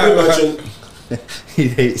 He's a tapping merchant. He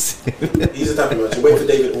hates. He's a tapping merchant. Wait for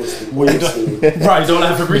David Ornstein. What you doing? Right, you don't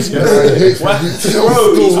have Fabrizio. happening. He hates What? Fabrizio.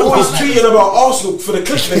 Bro, he's always tweeting about Arsenal for the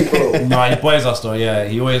clickbait, bro. No, he boys us though. Yeah,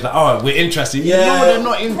 he always like, oh, we're interested. Yeah. No, they're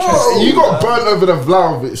not interested. Bro, you got burnt over the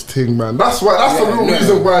Vlahovic thing, man. That's why. That's the real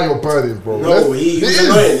reason why you're burning, bro. No, he It was is.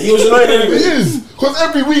 annoying. He was annoying It anyway. is because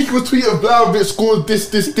every week we tweet of Vlahovic scored this.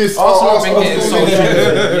 Arsenal been getting Arsenal so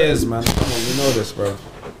did. years, man. Come on, we know this, bro.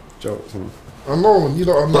 Jokes. Man. I know, you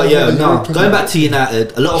don't. But yeah, no. Going back to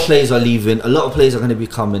United, a lot of players are leaving. A lot of players are going to be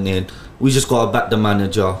coming in. We just got to back the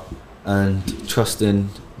manager and trust in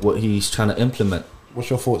what he's trying to implement.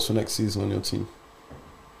 What's your thoughts for next season on your team?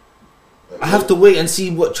 I have to wait and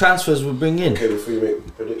see what transfers we bring in. Okay, before you make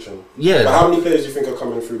a prediction. Yeah. But how many players do you think are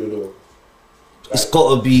coming through the door? It's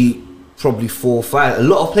got to be probably 4 or 5. A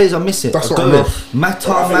lot of players are missing. That's Are not going. enough.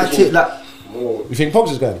 Mata, I think Matic, like. More. You think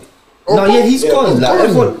Pogba's going? No, yeah, he's yeah, gone. Like, gone.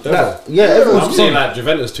 everyone, like, yeah, everyone's I'm saying gone. like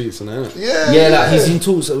Juventus tweets and that. Yeah, Yeah, like he's in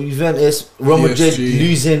talks with Juventus, Real Madrid PSG.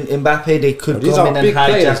 losing Mbappe. They could These come are in and big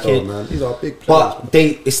players, though, hijack it, man. These are big players. but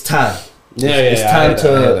it's time. yeah, It's time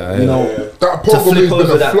to you know. that to Pogba flip move's over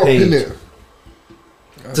been a that flop, page. innit?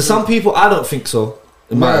 To some people, I don't think so.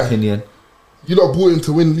 In my Why? opinion, You lot bought him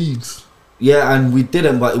to win leagues. yeah, and we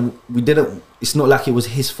didn't. But we didn't. It's not like it was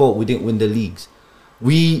his fault. We didn't win the leagues.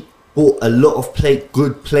 We bought a lot of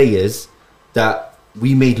good players that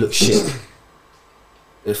we made look shit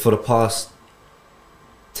for the past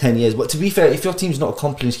 10 years. But to be fair, if your team's not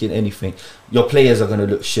accomplishing anything, your players are going to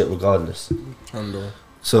look shit regardless.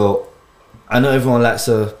 So I know everyone likes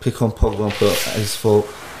to pick on Pogba and put his fault.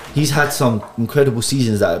 He's had some incredible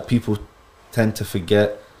seasons that people tend to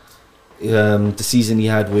forget. The season he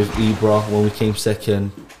had with Ibra when we came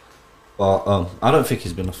second. But I don't think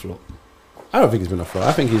he's been a flop. I don't think he's been a flop.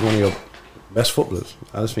 I think he's one of your best footballers.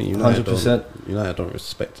 I just think United 100%. United don't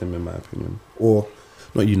respect him, in my opinion. Or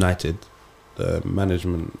not United, the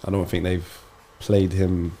management. I don't think they've played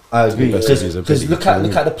him. I to the agree. best of his Because ability.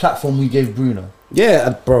 look at the platform we gave Bruno. Yeah,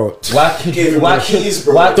 bro. Why could Gave him why the could keys,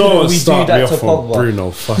 bro. why couldn't Don't we do start me that to off on Pogba?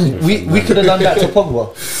 Bruno. Fucking We could have done that to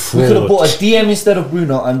Pogba. We could have bought a DM instead of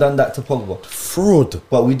Bruno and done that to Pogba, fraud.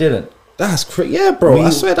 but we didn't. That's crazy. Yeah, bro. I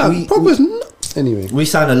swear that Pogba's nuts. Anyway, We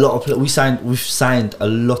signed a lot of we've signed a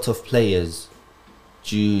lot of players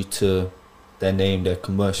due to their name, their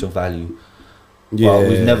commercial value. Well,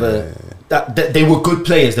 we've never that they were good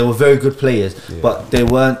players. They were very good players, but they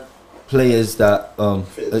weren't players that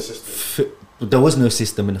Fit the system. there was no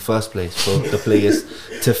system in the first place for the players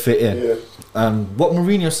to fit in. What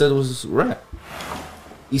Mourinho said was right.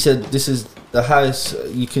 He said this is the highest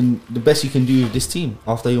the best you can do with this team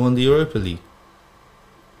after you won the Europa League.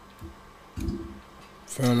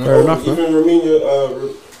 Fair enough. Fair enough, Even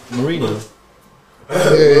Mourinho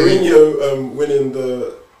Mourinho winning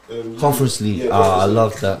the Conference League. Yeah, I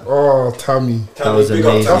love that. Oh, Tammy. That was big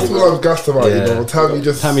up amazing. That's what I'm gassed about, Yeah. you know. Tammy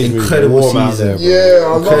just. Tammy's Incredible warm out season. there, bro. Yeah, I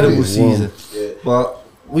love Incredible it. season. Yeah. But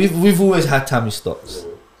we've always had Tammy stocks.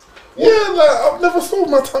 Yeah, like I've never sold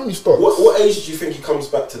my Tammy stock. What age do you think he comes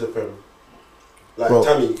back to the Prem? Like Bro,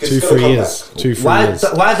 Tammy, 'cause 2-3 he's gonna come years. back. 2-3 Why years.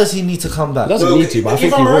 why does he need to come back? Doesn't need to, but I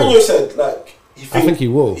think even he will. Mourinho said like I think he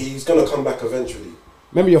will. He's gonna come back eventually.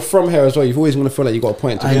 Remember, you're from here as well. You've always going to feel like you got a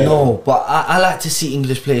point to I get. know, but I like to see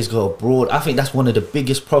English players go abroad. I think that's one of the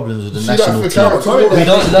biggest problems with the See national that team. Falcao We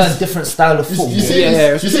don't learn different style of football. You see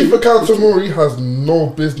Falcao Tomori has no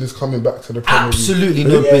business coming back to the Premier League. Absolutely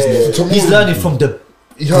no business. Tomori, He's learning from the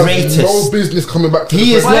He has greatest. no business coming back to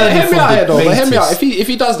He the is Premier League. learning Hear me from out the here, though. But hear me out. greatest. If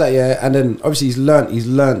he does that, yeah, and then obviously he's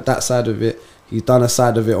learned that side of it. He's done a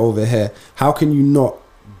side of it over here. How can you not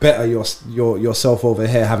better yourself over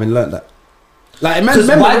here having learned that? Like,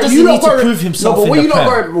 remember, why does he need to prove himself No, but in what the you not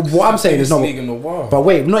Prem? going? What I'm saying is not. League in a while. But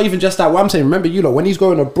wait, not even just that. What I'm saying, remember, you lot, when he's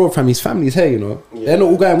going abroad from his family's here, you know, they're not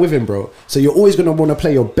all going with him, bro. So you're always gonna want to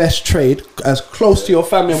play your best trade as close to your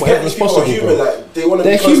family and whatever as possible. Human, Bro. like, they want to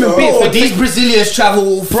They're be close human to beings. home. But these Brazilians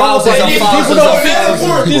travel thousands and these thousands people and don't think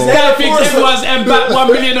thousands. this guy thinks everyone's back 1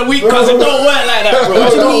 million a week because it don't work like that, bro.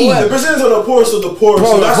 It don't work. The Brazilians are the poorest of the poorest.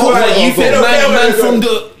 Bro, so that's what, why you think man from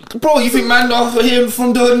the... Bro, you think man off him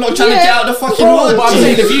from the not trying to get out of the fucking Bro, hood? but I'm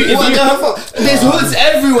saying if you- What the fuck? There's hoods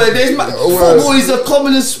everywhere. Football is a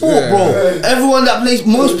commonest sport, bro. Everyone that plays,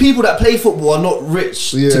 most people that play football are not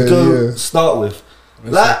rich to go start with.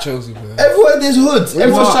 Like Chelsea player. everywhere there's hoods.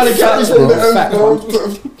 Everyone's trying to get out this bro. Fact, bro.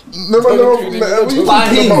 Never know. What you By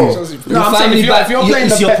talking him. about? No, I'm saying if you're playing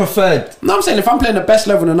it's the your be- preferred. No, I'm saying if I'm playing the best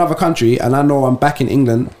level in another country and I know I'm back in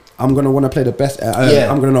England, I'm gonna want to play the best.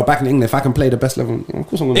 I'm gonna know back in England if I can play the best level. Of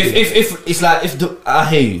course, I'm gonna. If it's like if the I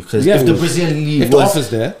hear you because Yeah, if the Brazilian league if the was offer's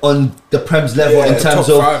there. on the Prem's level in terms top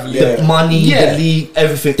of five, the money, Yeah. the league,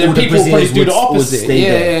 everything, Then all the people probably Brazilians do the would opposite. stay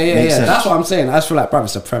there. Yeah. Makes sense. That's what I'm saying. I just feel like, bruv,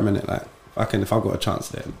 it's a Prem in it. Like, if I've got a chance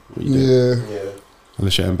there, what you do? Yeah.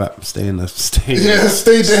 Unless you're back, stay in the stay. Yeah,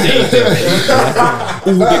 stay there.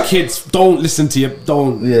 All the kids don't listen to you.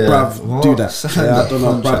 Don't, Yeah. bruv, What? do that. Yeah, I don't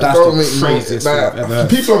know, bruv. That's Don't the make craziest thing I've ever heard.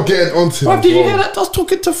 people are getting onto Bruv, it. did you hear that? I was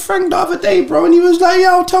talking to Frank the other day, bro, and he was like,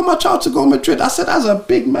 "Yeah, I'll tell my child to go to Madrid." I said, "As a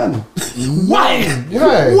big man, why?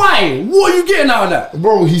 Why? Why? What are you getting out of that?"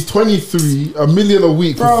 Bro, he's 23, $1 million a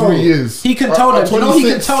week Bro, for 3 years. He can tell them. At You know, he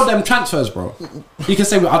can 26. tell them transfers, bro. He can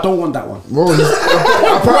say, "I don't want that one." Bro,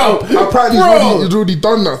 apparently he's already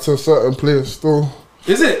done that to certain players still.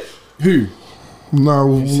 Is it who? Nah,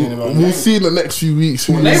 we'll see in the next few weeks.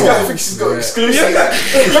 This guy thinks he's got exclusive. Are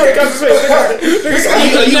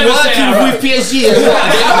you working with PSG as well?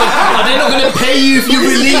 Are they not going to pay you if you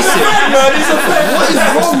release it? What is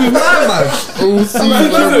wrong with man? We'll see.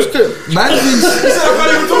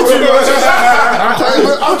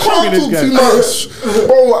 I can't talk too much.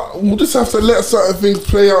 Bro, we'll just have to let certain things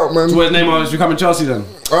play out, man. Where's Neymar is becoming Chelsea then?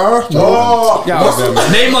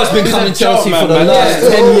 Neymar's been coming Chelsea for the man. last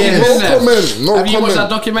 10 years. No comment. No Have you watched that comment.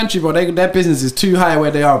 documentary, bro? Their business is too high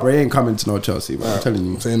where they are, bro. They ain't coming to no Chelsea, bro. I'm telling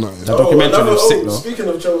you. Say nothing. That documentary was sick, though. Speaking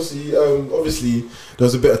of Chelsea, obviously there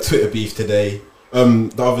was a bit of Twitter beef today.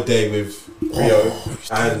 The other day with Rio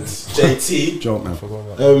and JT. Joke, man.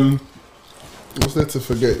 What's there to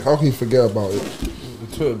forget? How can you forget about it?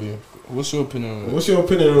 Twitter beef. What's your opinion on it? What's your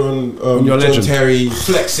opinion on your John legend? Terry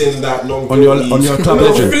flexing that On your club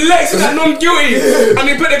legend. Relax, that non-guilty, and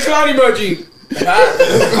he put the clown emoji.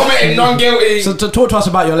 Commenting non-guilty. So to talk to us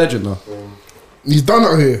about your legend, though. He's done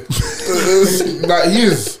out here. Like he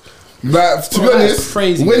is. Like to be Bro, that's honest,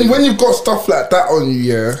 crazy, when you've got stuff like that on you,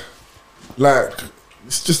 yeah, like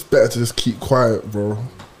it's just better to just keep quiet, bro.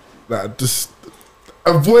 Like just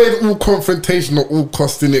avoid all confrontation at all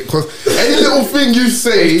cost in it, because any little thing you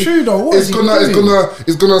say, It's true, though. What is he doing?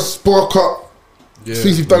 it's gonna spark up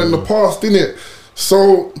things you've done in the past, innit?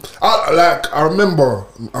 So I remember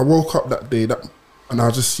I woke up that day and I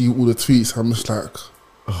just see all the tweets. I'm just like.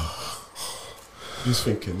 Just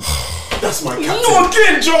thinking, that's my captain. No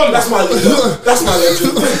again, John. That's my leader. That's my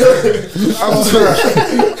legend. I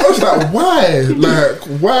was like, why?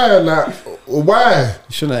 Why?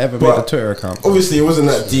 You shouldn't have ever But made a Twitter account. Obviously, it wasn't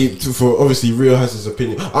that deep. Obviously, Rio has his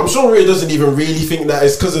opinion. I'm sure Rio doesn't even really think that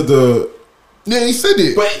it's because of the. Yeah, he said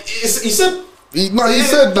it. But he said. He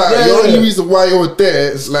said that the only reason why you're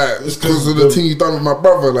there is like it's because of the thing you done with my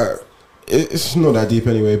brother. Like It's not that deep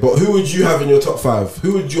anyway. But who would you have in your top 5?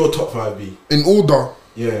 Who would your top 5 be? in order,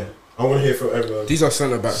 Yeah, I want to hear from everyone. These are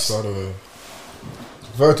centre backs, by the way.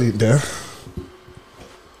 Verde ain't there.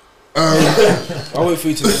 I'll wait for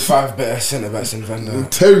you to get 5 better centre backs in Van Dijk.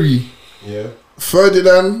 Terry, Yeah,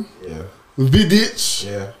 Ferdinand, yeah, Vidic.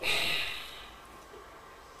 yeah.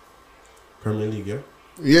 Premier League, yeah.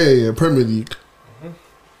 Yeah, Premier League.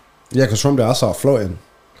 Yeah, because from there I start floating.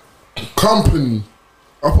 Company.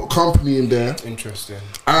 I put Company in there, Interesting.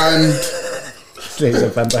 and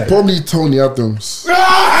probably Tony Adams.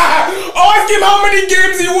 Ask him how many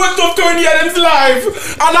games he watched of Tony Adams live,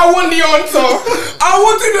 and I want the answer. I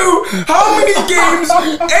want to know how many games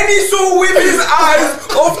any saw with his eyes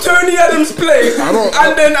of Tony Adams play,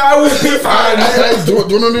 and then I will be fine. Do you want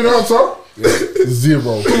to know the answer?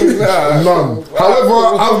 Zero. None. However,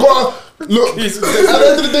 I've got look. At the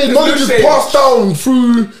end of the day, knowledge is passed down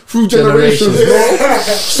through generations, bro.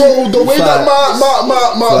 So the way that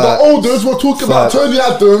the elders were talking about Tony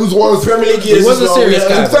Adams was Premier League years. He was a serious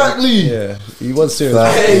guy. Exactly. Yeah, he was serious.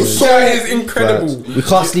 So That is incredible. We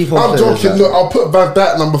can't sleep on I'm players joking. like Look, I'll put Van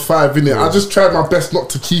Dijk number 5 in it. I just tried my best not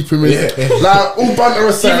to keep him in it. Like all banter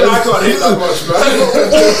aside, Even I can't hit that much, man. all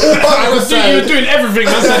banter You aside. were doing everything.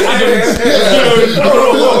 I said,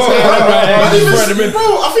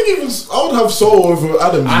 Bro, I think even I would have Soul over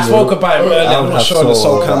Adams. I spoke about it earlier. I'm would not have sure on the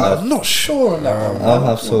Soul. Soul camera. I'm not sure on that one. I'll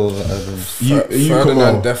have Soul Evans.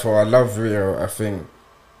 Ferdinand Defo, I love Rio. I think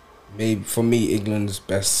maybe for me, England's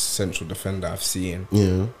best central defender I've seen.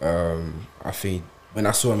 Yeah. I think when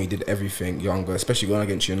I saw him, he did everything younger, especially going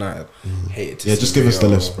against United. Hated to see Just give us the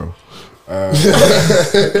Rio. list, bro.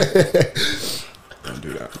 Don't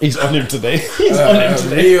do that. He's on him today. He's on him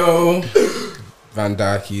today. Rio, Van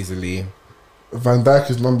Dijk easily. Van Dijk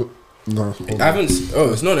is number. No. I haven't.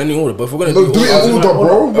 It's not in any order, but if we're gonna No, do it in order,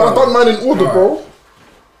 bro. Oh. I've done mine in order, bro.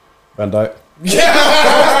 Van Dijk. This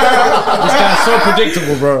guy's so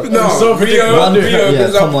predictable, bro. No, He's so predictable. Rio, Yeah,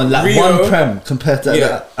 because come on, like Rio- one prem compared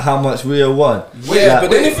to how much Rio won. Yeah,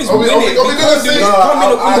 but then if it's Are we winning, gonna say?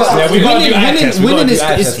 Yeah, we gotta do eye test. We gotta Winning do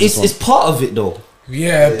eye test as well. is part of it though.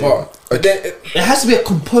 yeah, but then It has to be a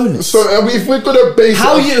component. So if we're gonna base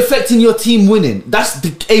How are it you affecting your team winning? That's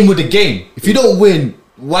the aim of the game. If you don't win,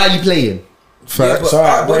 why are you playing? facts. So,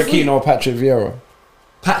 but Roy if we- Keane or Patrick Vieira.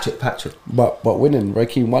 Patrick. But winning, Roy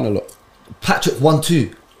Keane won a lot. Patrick won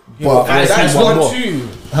 2. But Van Roy Dijk's Keane won won more. 2.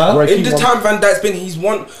 Huh? Roy In Keane the won- time Van Dijk's been, he's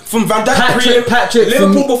won from Van Dijk. Patrick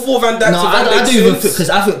Liverpool from- before Van Dijk. No, to Van I Dijk do even since. because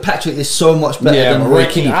I think Patrick is so much better Yeah, than but Roy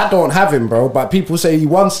Keane. I don't have him, bro. But people say he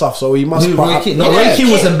won stuff, so he must. Who, but Roy I- Keane? No, Yeah, Roy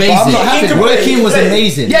Keane was but I'm amazing. not having Roy him. Keane was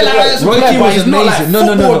amazing. Yeah, like that's Roy Keane was not like amazing. No.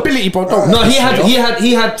 football ability, bro. Don't No, he touch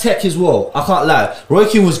me. had tech as well. I can't lie. Roy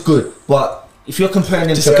Keane was good, but if you're comparing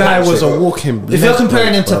him This to guy Patrick, was a walking. if you're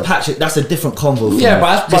comparing him to bro. Patrick, that's a different convo. for Yeah, me.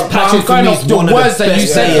 but Because I'm going off the one of words that you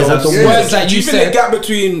best said. players though, I've The seen. words that Do you you think the said. gap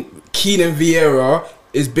between Keane and Vieira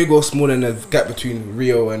is big or smaller than the gap between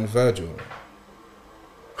Rio and Virgil?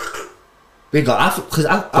 Bigger, because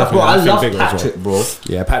I Definitely, I think love bigger as Patrick, bro.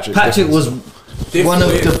 Yeah, Patrick. Patrick was one of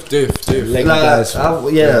the diff. Leggy like, guys.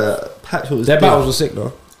 Patrick was Their big. battles were sick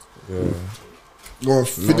though. Well,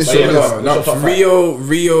 finish So, your yeah, list. no,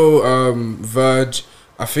 Rio, Verge.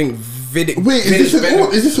 I think Vidic. Wait, is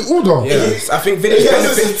this an order? Yes, I think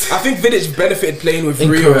Vidic benefited playing with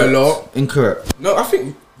Rio a lot. Incorrect. No, I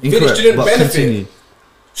think Vidic Incorrect. didn't But benefit. continue.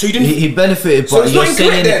 So you didn't. He benefited, So but it's you're not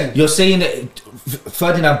incorrect saying then. you're saying that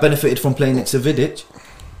Ferdinand benefited from playing next to Vidic.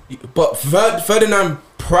 But Ferdinand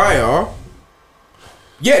prior.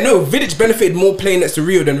 Yeah, no, Vidic benefited more playing next to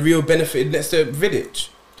Rio than Rio benefited next to Vidic.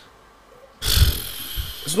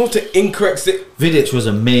 It's not an incorrect. Vidic was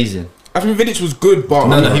amazing. I think Vidic was good, but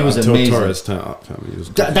No, he was Until amazing. Torres turned up. I mean, he was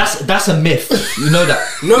good. That's a myth. You know that.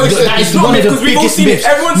 No, it's that is not one of the because we've all biggest seen it. myths.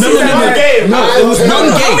 Everyone's seen that one game. No, it was one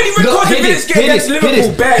game. How many records did Vidic get against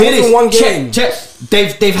Liverpool? Bare, it wasn't one game. Check.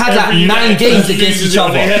 They've had like 9 games against each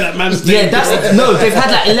other. Yeah, they've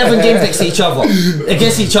had like 11 games against each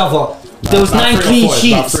other. There was 9 clean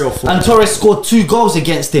sheets, and Torres scored 2 goals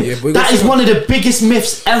against him. Yeah, but That is one of the biggest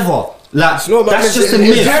myths ever. Like, It's not about that's myths. just a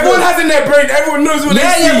myth. Everyone has in their brain. Everyone knows what they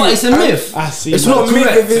see. Yeah, but it's a myth. I see. It's man. not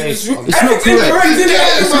correct. It's not incorrect, correct. isn't it?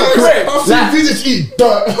 It's not correct. I've Like- seen Vidic eat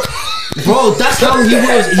dirt. Bro, that's how he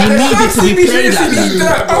was. He needed to be played like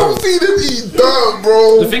that. I've seen him eat dirt,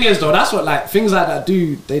 bro. The thing is though, that's what like things like that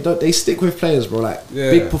do. They stick with players, bro. Like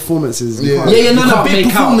big performances. You Yeah. can't- Yeah, you no, can't big make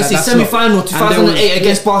out that performances. that's Semi-final, not- and there 2008 was-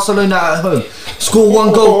 against Barcelona at home. Score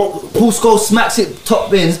 1 goal, Paul Scholes smacks it top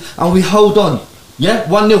bins, and we hold on. Yeah,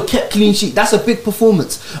 1-0, kept clean sheet. That's a big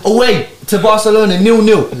performance. Away to Barcelona,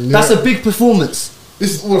 0-0. That's a big performance.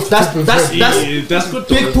 This is all off the That's top of that's his head. That's that's good.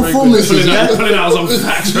 big though. That's very good. performances, yeah? Pulling out some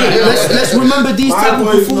facts right now. Let's remember these type of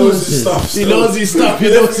performances. He knows his stuff. He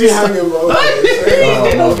knows his stuff.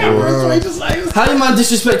 How you man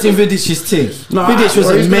disrespecting Vidic's team? No, Vidic was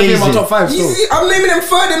bro, he's gonna be in my amazing. top 5 still. Easy. I'm naming them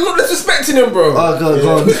third and not disrespecting him, bro. Oh,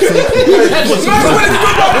 go on.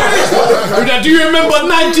 Do you remember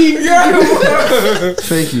 19?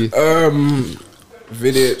 Thank you.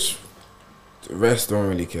 Vidic. The rest don't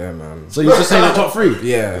really care, man. So you just saying the top 3?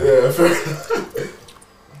 Yeah.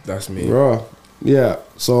 That's me. Bro, yeah.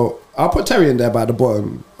 So I'll put Terry in there, but at the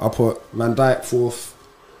bottom I'll put Van Dijk 4th,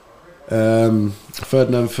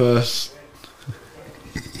 Ferdinand first.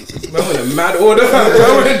 Man went a mad order.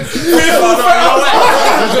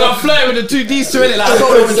 I'm flirting with these two in it. Like, I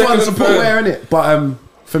don't know which one to put where in it. But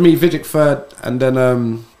for me, Vidic third, and then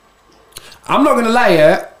I'm not gonna lie,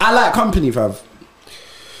 yeah, I like Company, fam.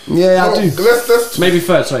 Yeah, I do. Let's maybe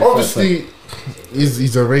third. Sorry, obviously,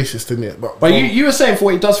 he's a racist, isn't it? But you were saying for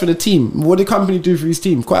what he does for the team. What did Company do for his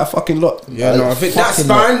team? Quite a fucking lot. Yeah, no, I think that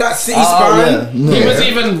spine, that City spine. Yeah. He was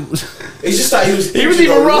even. It's just that he was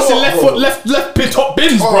even Russell left foot, left top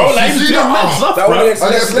bins, bro. Like he was doing mad stuff, bro.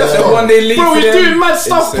 That one they leave. Bro, he's doing mad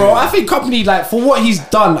stuff, bro. I think Company, like, for what he's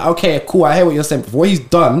done. Okay, cool. I hear what you're saying. For what he's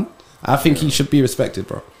done, I think he should be respected,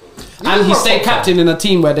 bro. And he stayed captain in a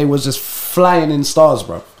team where they was just flying in stars,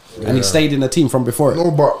 bro. And he stayed in the team from before it.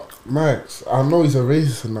 No, but Max, I know he's a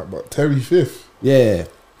racist and that, but Terry fifth. Yeah,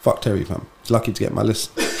 fuck Terry, fam. He's lucky to get my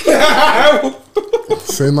list.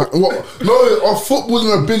 Saying that, what? No, of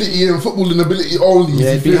footballing ability and footballing ability only.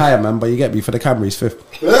 Yeah, it'd be higher, man. But you get me, for the camera, he's fifth.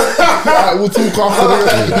 Right, we'll talk after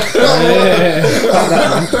that.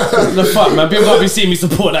 The fuck, man. People gotta be seeing me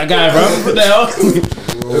support that guy, bro. What the hell?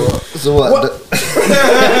 So what?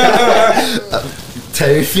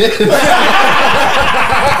 Terry fifth.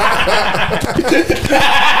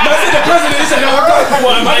 That's the president. He said, "No, I can't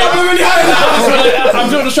really high now." I'm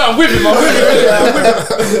doing the shot. I'm with him.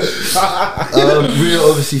 Rio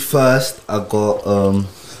obviously first. I got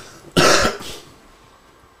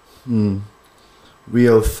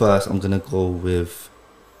Rio first. I'm gonna go with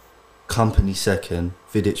Company second,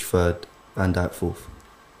 Vidic third, Van Dijk fourth.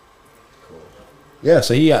 Yeah,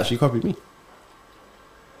 so he actually copied me.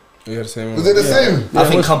 Yeah, the same one. Was it the same? I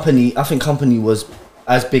think Company was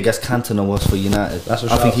as big as Cantona was for United. That's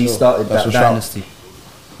I think he started that dynasty.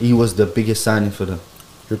 He was the biggest signing for them.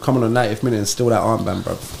 You're coming on 90th minute and still that armband,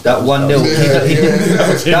 bro. That 1-0,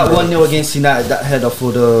 that 1-0 against United, that header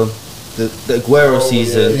for the Aguero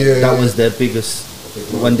season, that was their biggest.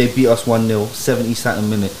 When they beat us 1-0, 70-something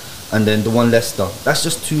minute, and then the one Leicester. That's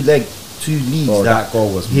just two leagues. Bro, that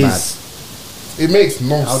goal was mad. It makes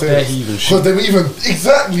no How sense. dare he even shoot? Because they were even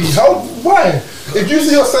exactly why? If you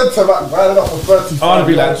see your centre back lining up for 35, I'd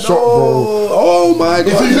be like, shot, bro. Oh my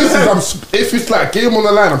god! If it's like game on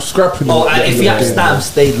the line, I'm scrapping. Oh, and if he had Stam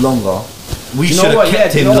stayed longer, we should have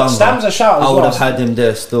kept him longer. Stam's a shout. I would have had him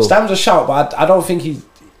there still. Stam's a shout, but I don't think he.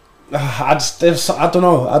 I don't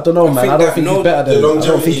know, man. I don't think he's better than. I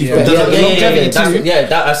don't think he's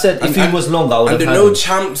better. I said if he was longer, I would have had him. And the no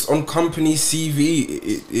champs on Company CV,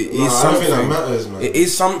 it is something. I think that matters, man. It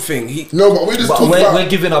is something. No, but we just talk about. We're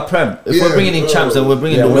giving our prem. If we're bringing in champs, then we're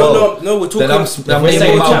bringing the world. No, we're talking. Then I'm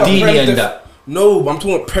naming Maldini and that. No, I'm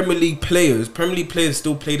talking about Premier League players. Premier League players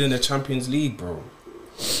still played in the Champions League, bro.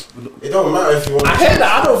 It don't matter if you want. I hear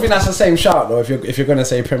that. I don't think that's the same shout though. If you're gonna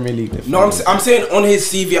say Premier League. No, I'm saying on his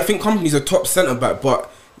CV, I think Company's a top centre back, but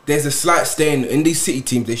there's a slight stain in these City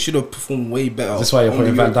teams. They should have performed way better. That's why you're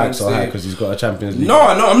putting Van Dijk so high, because he's got a Champions League. No,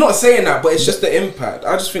 I'm not saying that, but it's just the impact.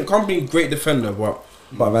 I just think Company great defender, but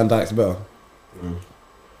Van Dijk's better.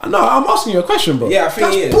 No, I'm asking you a question, bro. Yeah, I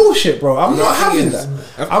think that's bullshit, bro. I'm not having that.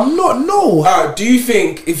 I'm not. No. Do you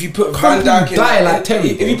think if you put Van Dijk in, like Terry,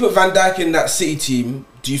 if you put Van Dijk in that City team,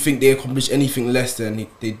 do you think they accomplished anything less than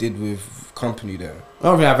they did with Company there? I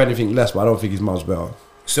don't think I have anything less, but I don't think he's much better.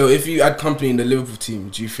 So if you add Company in the Liverpool team,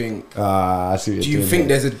 do you think? I see. Do you think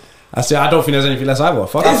there's a? I don't think there's anything less either.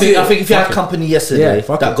 Fuck. I think if you had Company yesterday,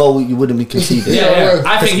 that goal you wouldn't be conceded. Yeah.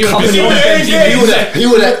 I think he would have been. He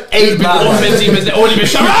would have 8 man. Only been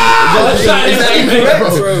shot.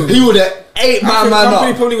 He would have 8 man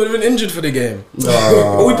Company up. probably would have been injured for the game.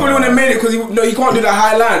 But we probably wouldn't have made it because he can't do that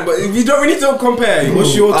high line. But if you don't really don't compare,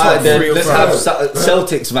 what's your top 3 or 5? Let's have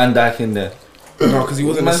Celtics Van Dijk in there. No, because he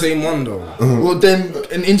wasn't the same one though. Well, then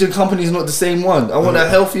an injured Company is not the same one. I want a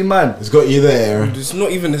healthy man. It's got you there. It's not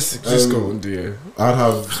even just go on, do you? I'd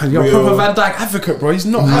have. You're a proper Van Dijk advocate, bro. He's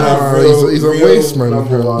not. He's a waste man.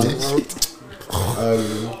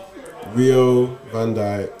 Rio, Van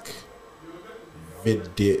Dijk,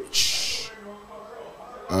 Vidic,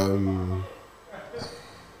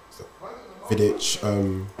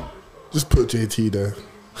 Just put JT there.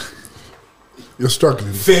 You're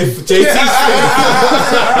struggling. 5th, JT's 5th.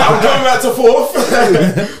 I'm going back to 4th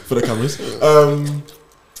for the cameras.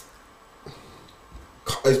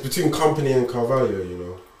 It's between Company and Carvalho, you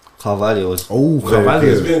know. Carvalho was.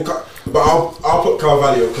 Carvalho. But I'll put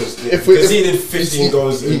Carvalho because he did 15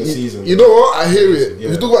 goals in the season. You know what? I hear it. Yeah.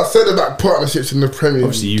 We talk about centre back partnerships in the Premier League.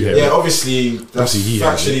 Obviously, you hear it. Obviously that's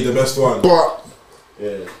actually the best one. But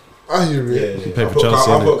I hear it. Yeah, Play for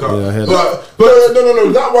Chelsea, innit? Yeah, I hear that. But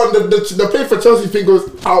no, that one, the play for Chelsea thing goes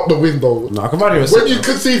out the window. No, Carvalho was When sick. you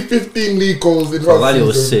could see 15 league goals in Carvalho one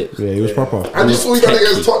was season, sick. Yeah, he was proper. and you saw he done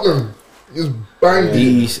against Tottenham. He was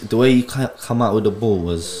banging. The way he come out with the ball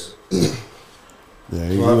was. Yeah,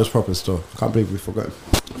 he was proper still. Can't believe we forgot him.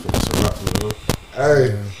 It's a wrap, you know.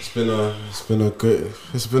 Hey, It's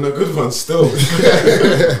been a good one still.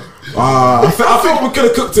 I think we could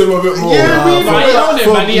have cooked him a bit more. Yeah,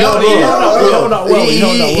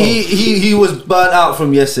 we- He was burnt out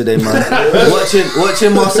from yesterday, man.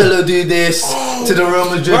 watching Marcelo do this to the Real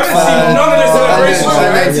Madrid fan, None of the celebrations.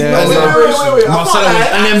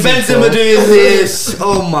 and then Benzema doing this.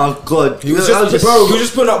 Oh my god, He was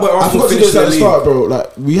just putting up where I Arsenal forgot to finished do the that at the league. start, bro. Like,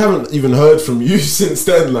 we haven't even heard from you since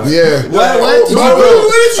then. Like, yeah. Where did you go?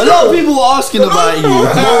 A lot of people were asking about you.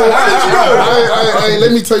 Hey,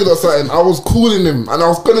 let me tell you something. I was calling him and I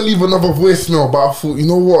was gonna leave another voicemail, but I thought, you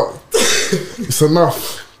know what? It's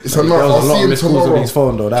enough. It's There enough. was a I'll lot see of him missed calls on tomorrow. his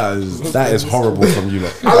phone though. That is horrible from you,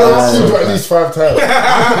 lot. I'll ask you at least 5 times.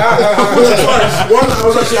 One, I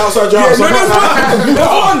was actually outside your house.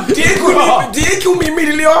 DA called me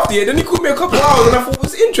immediately after it. Then he called me a couple of hours and I thought,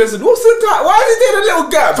 what's interesting? What's the time? Why is there a little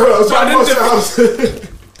gap? Bro, I was So I at didn't my house.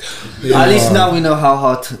 At least now we know how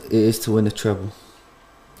hard it is to win a treble.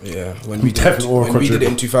 Yeah, when We definitely all when we did it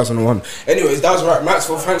in 2001. Anyways, that was right.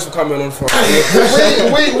 Maxwell, thanks for coming on for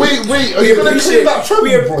Wait. Are you gonna claim that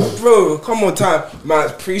treble, bro? bro, come on, time.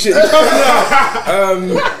 Max, appreciate you coming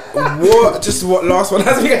out. What last one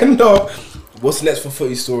as we end off? What's next for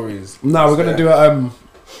Footy Stories? No, we're gonna do a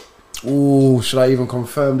Ooh, should I even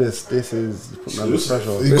confirm this? This is putting me under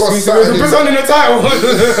pressure. You got We're Saturday. presenting the title.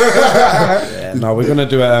 Yeah, no, we're gonna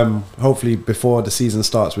do hopefully before the season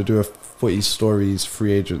starts, we'll do a Footy Stories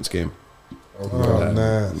free agents game. Oh,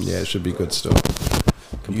 nice. Yeah, it should be good still.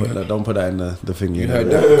 Don't put that in the thing. You heard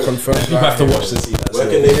that? Confirmed. You have to watch to see that. Where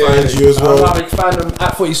can they find you as well? You can find them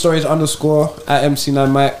at Footy Stories _ at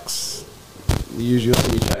MC9Max. Usually you'll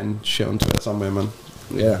see me chatting shit on Twitter somewhere, man.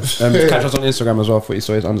 Yeah. Catch us on Instagram as well, Footy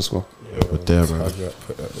Stories _ Yeah, but there, bro.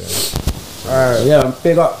 Alright, Yeah,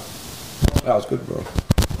 big up. That was good, bro.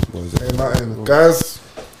 ain't nothing. Guys,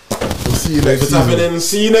 we'll see you Thanks next for tapping season. in.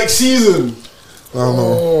 See you next season. I don't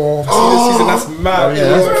know. Season, that's mad. Yeah,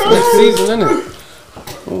 that's next season, isn't it?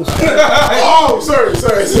 Oh, sorry.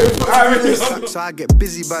 So I get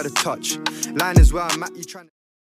busy by the touch. Line is where I'm at, you trying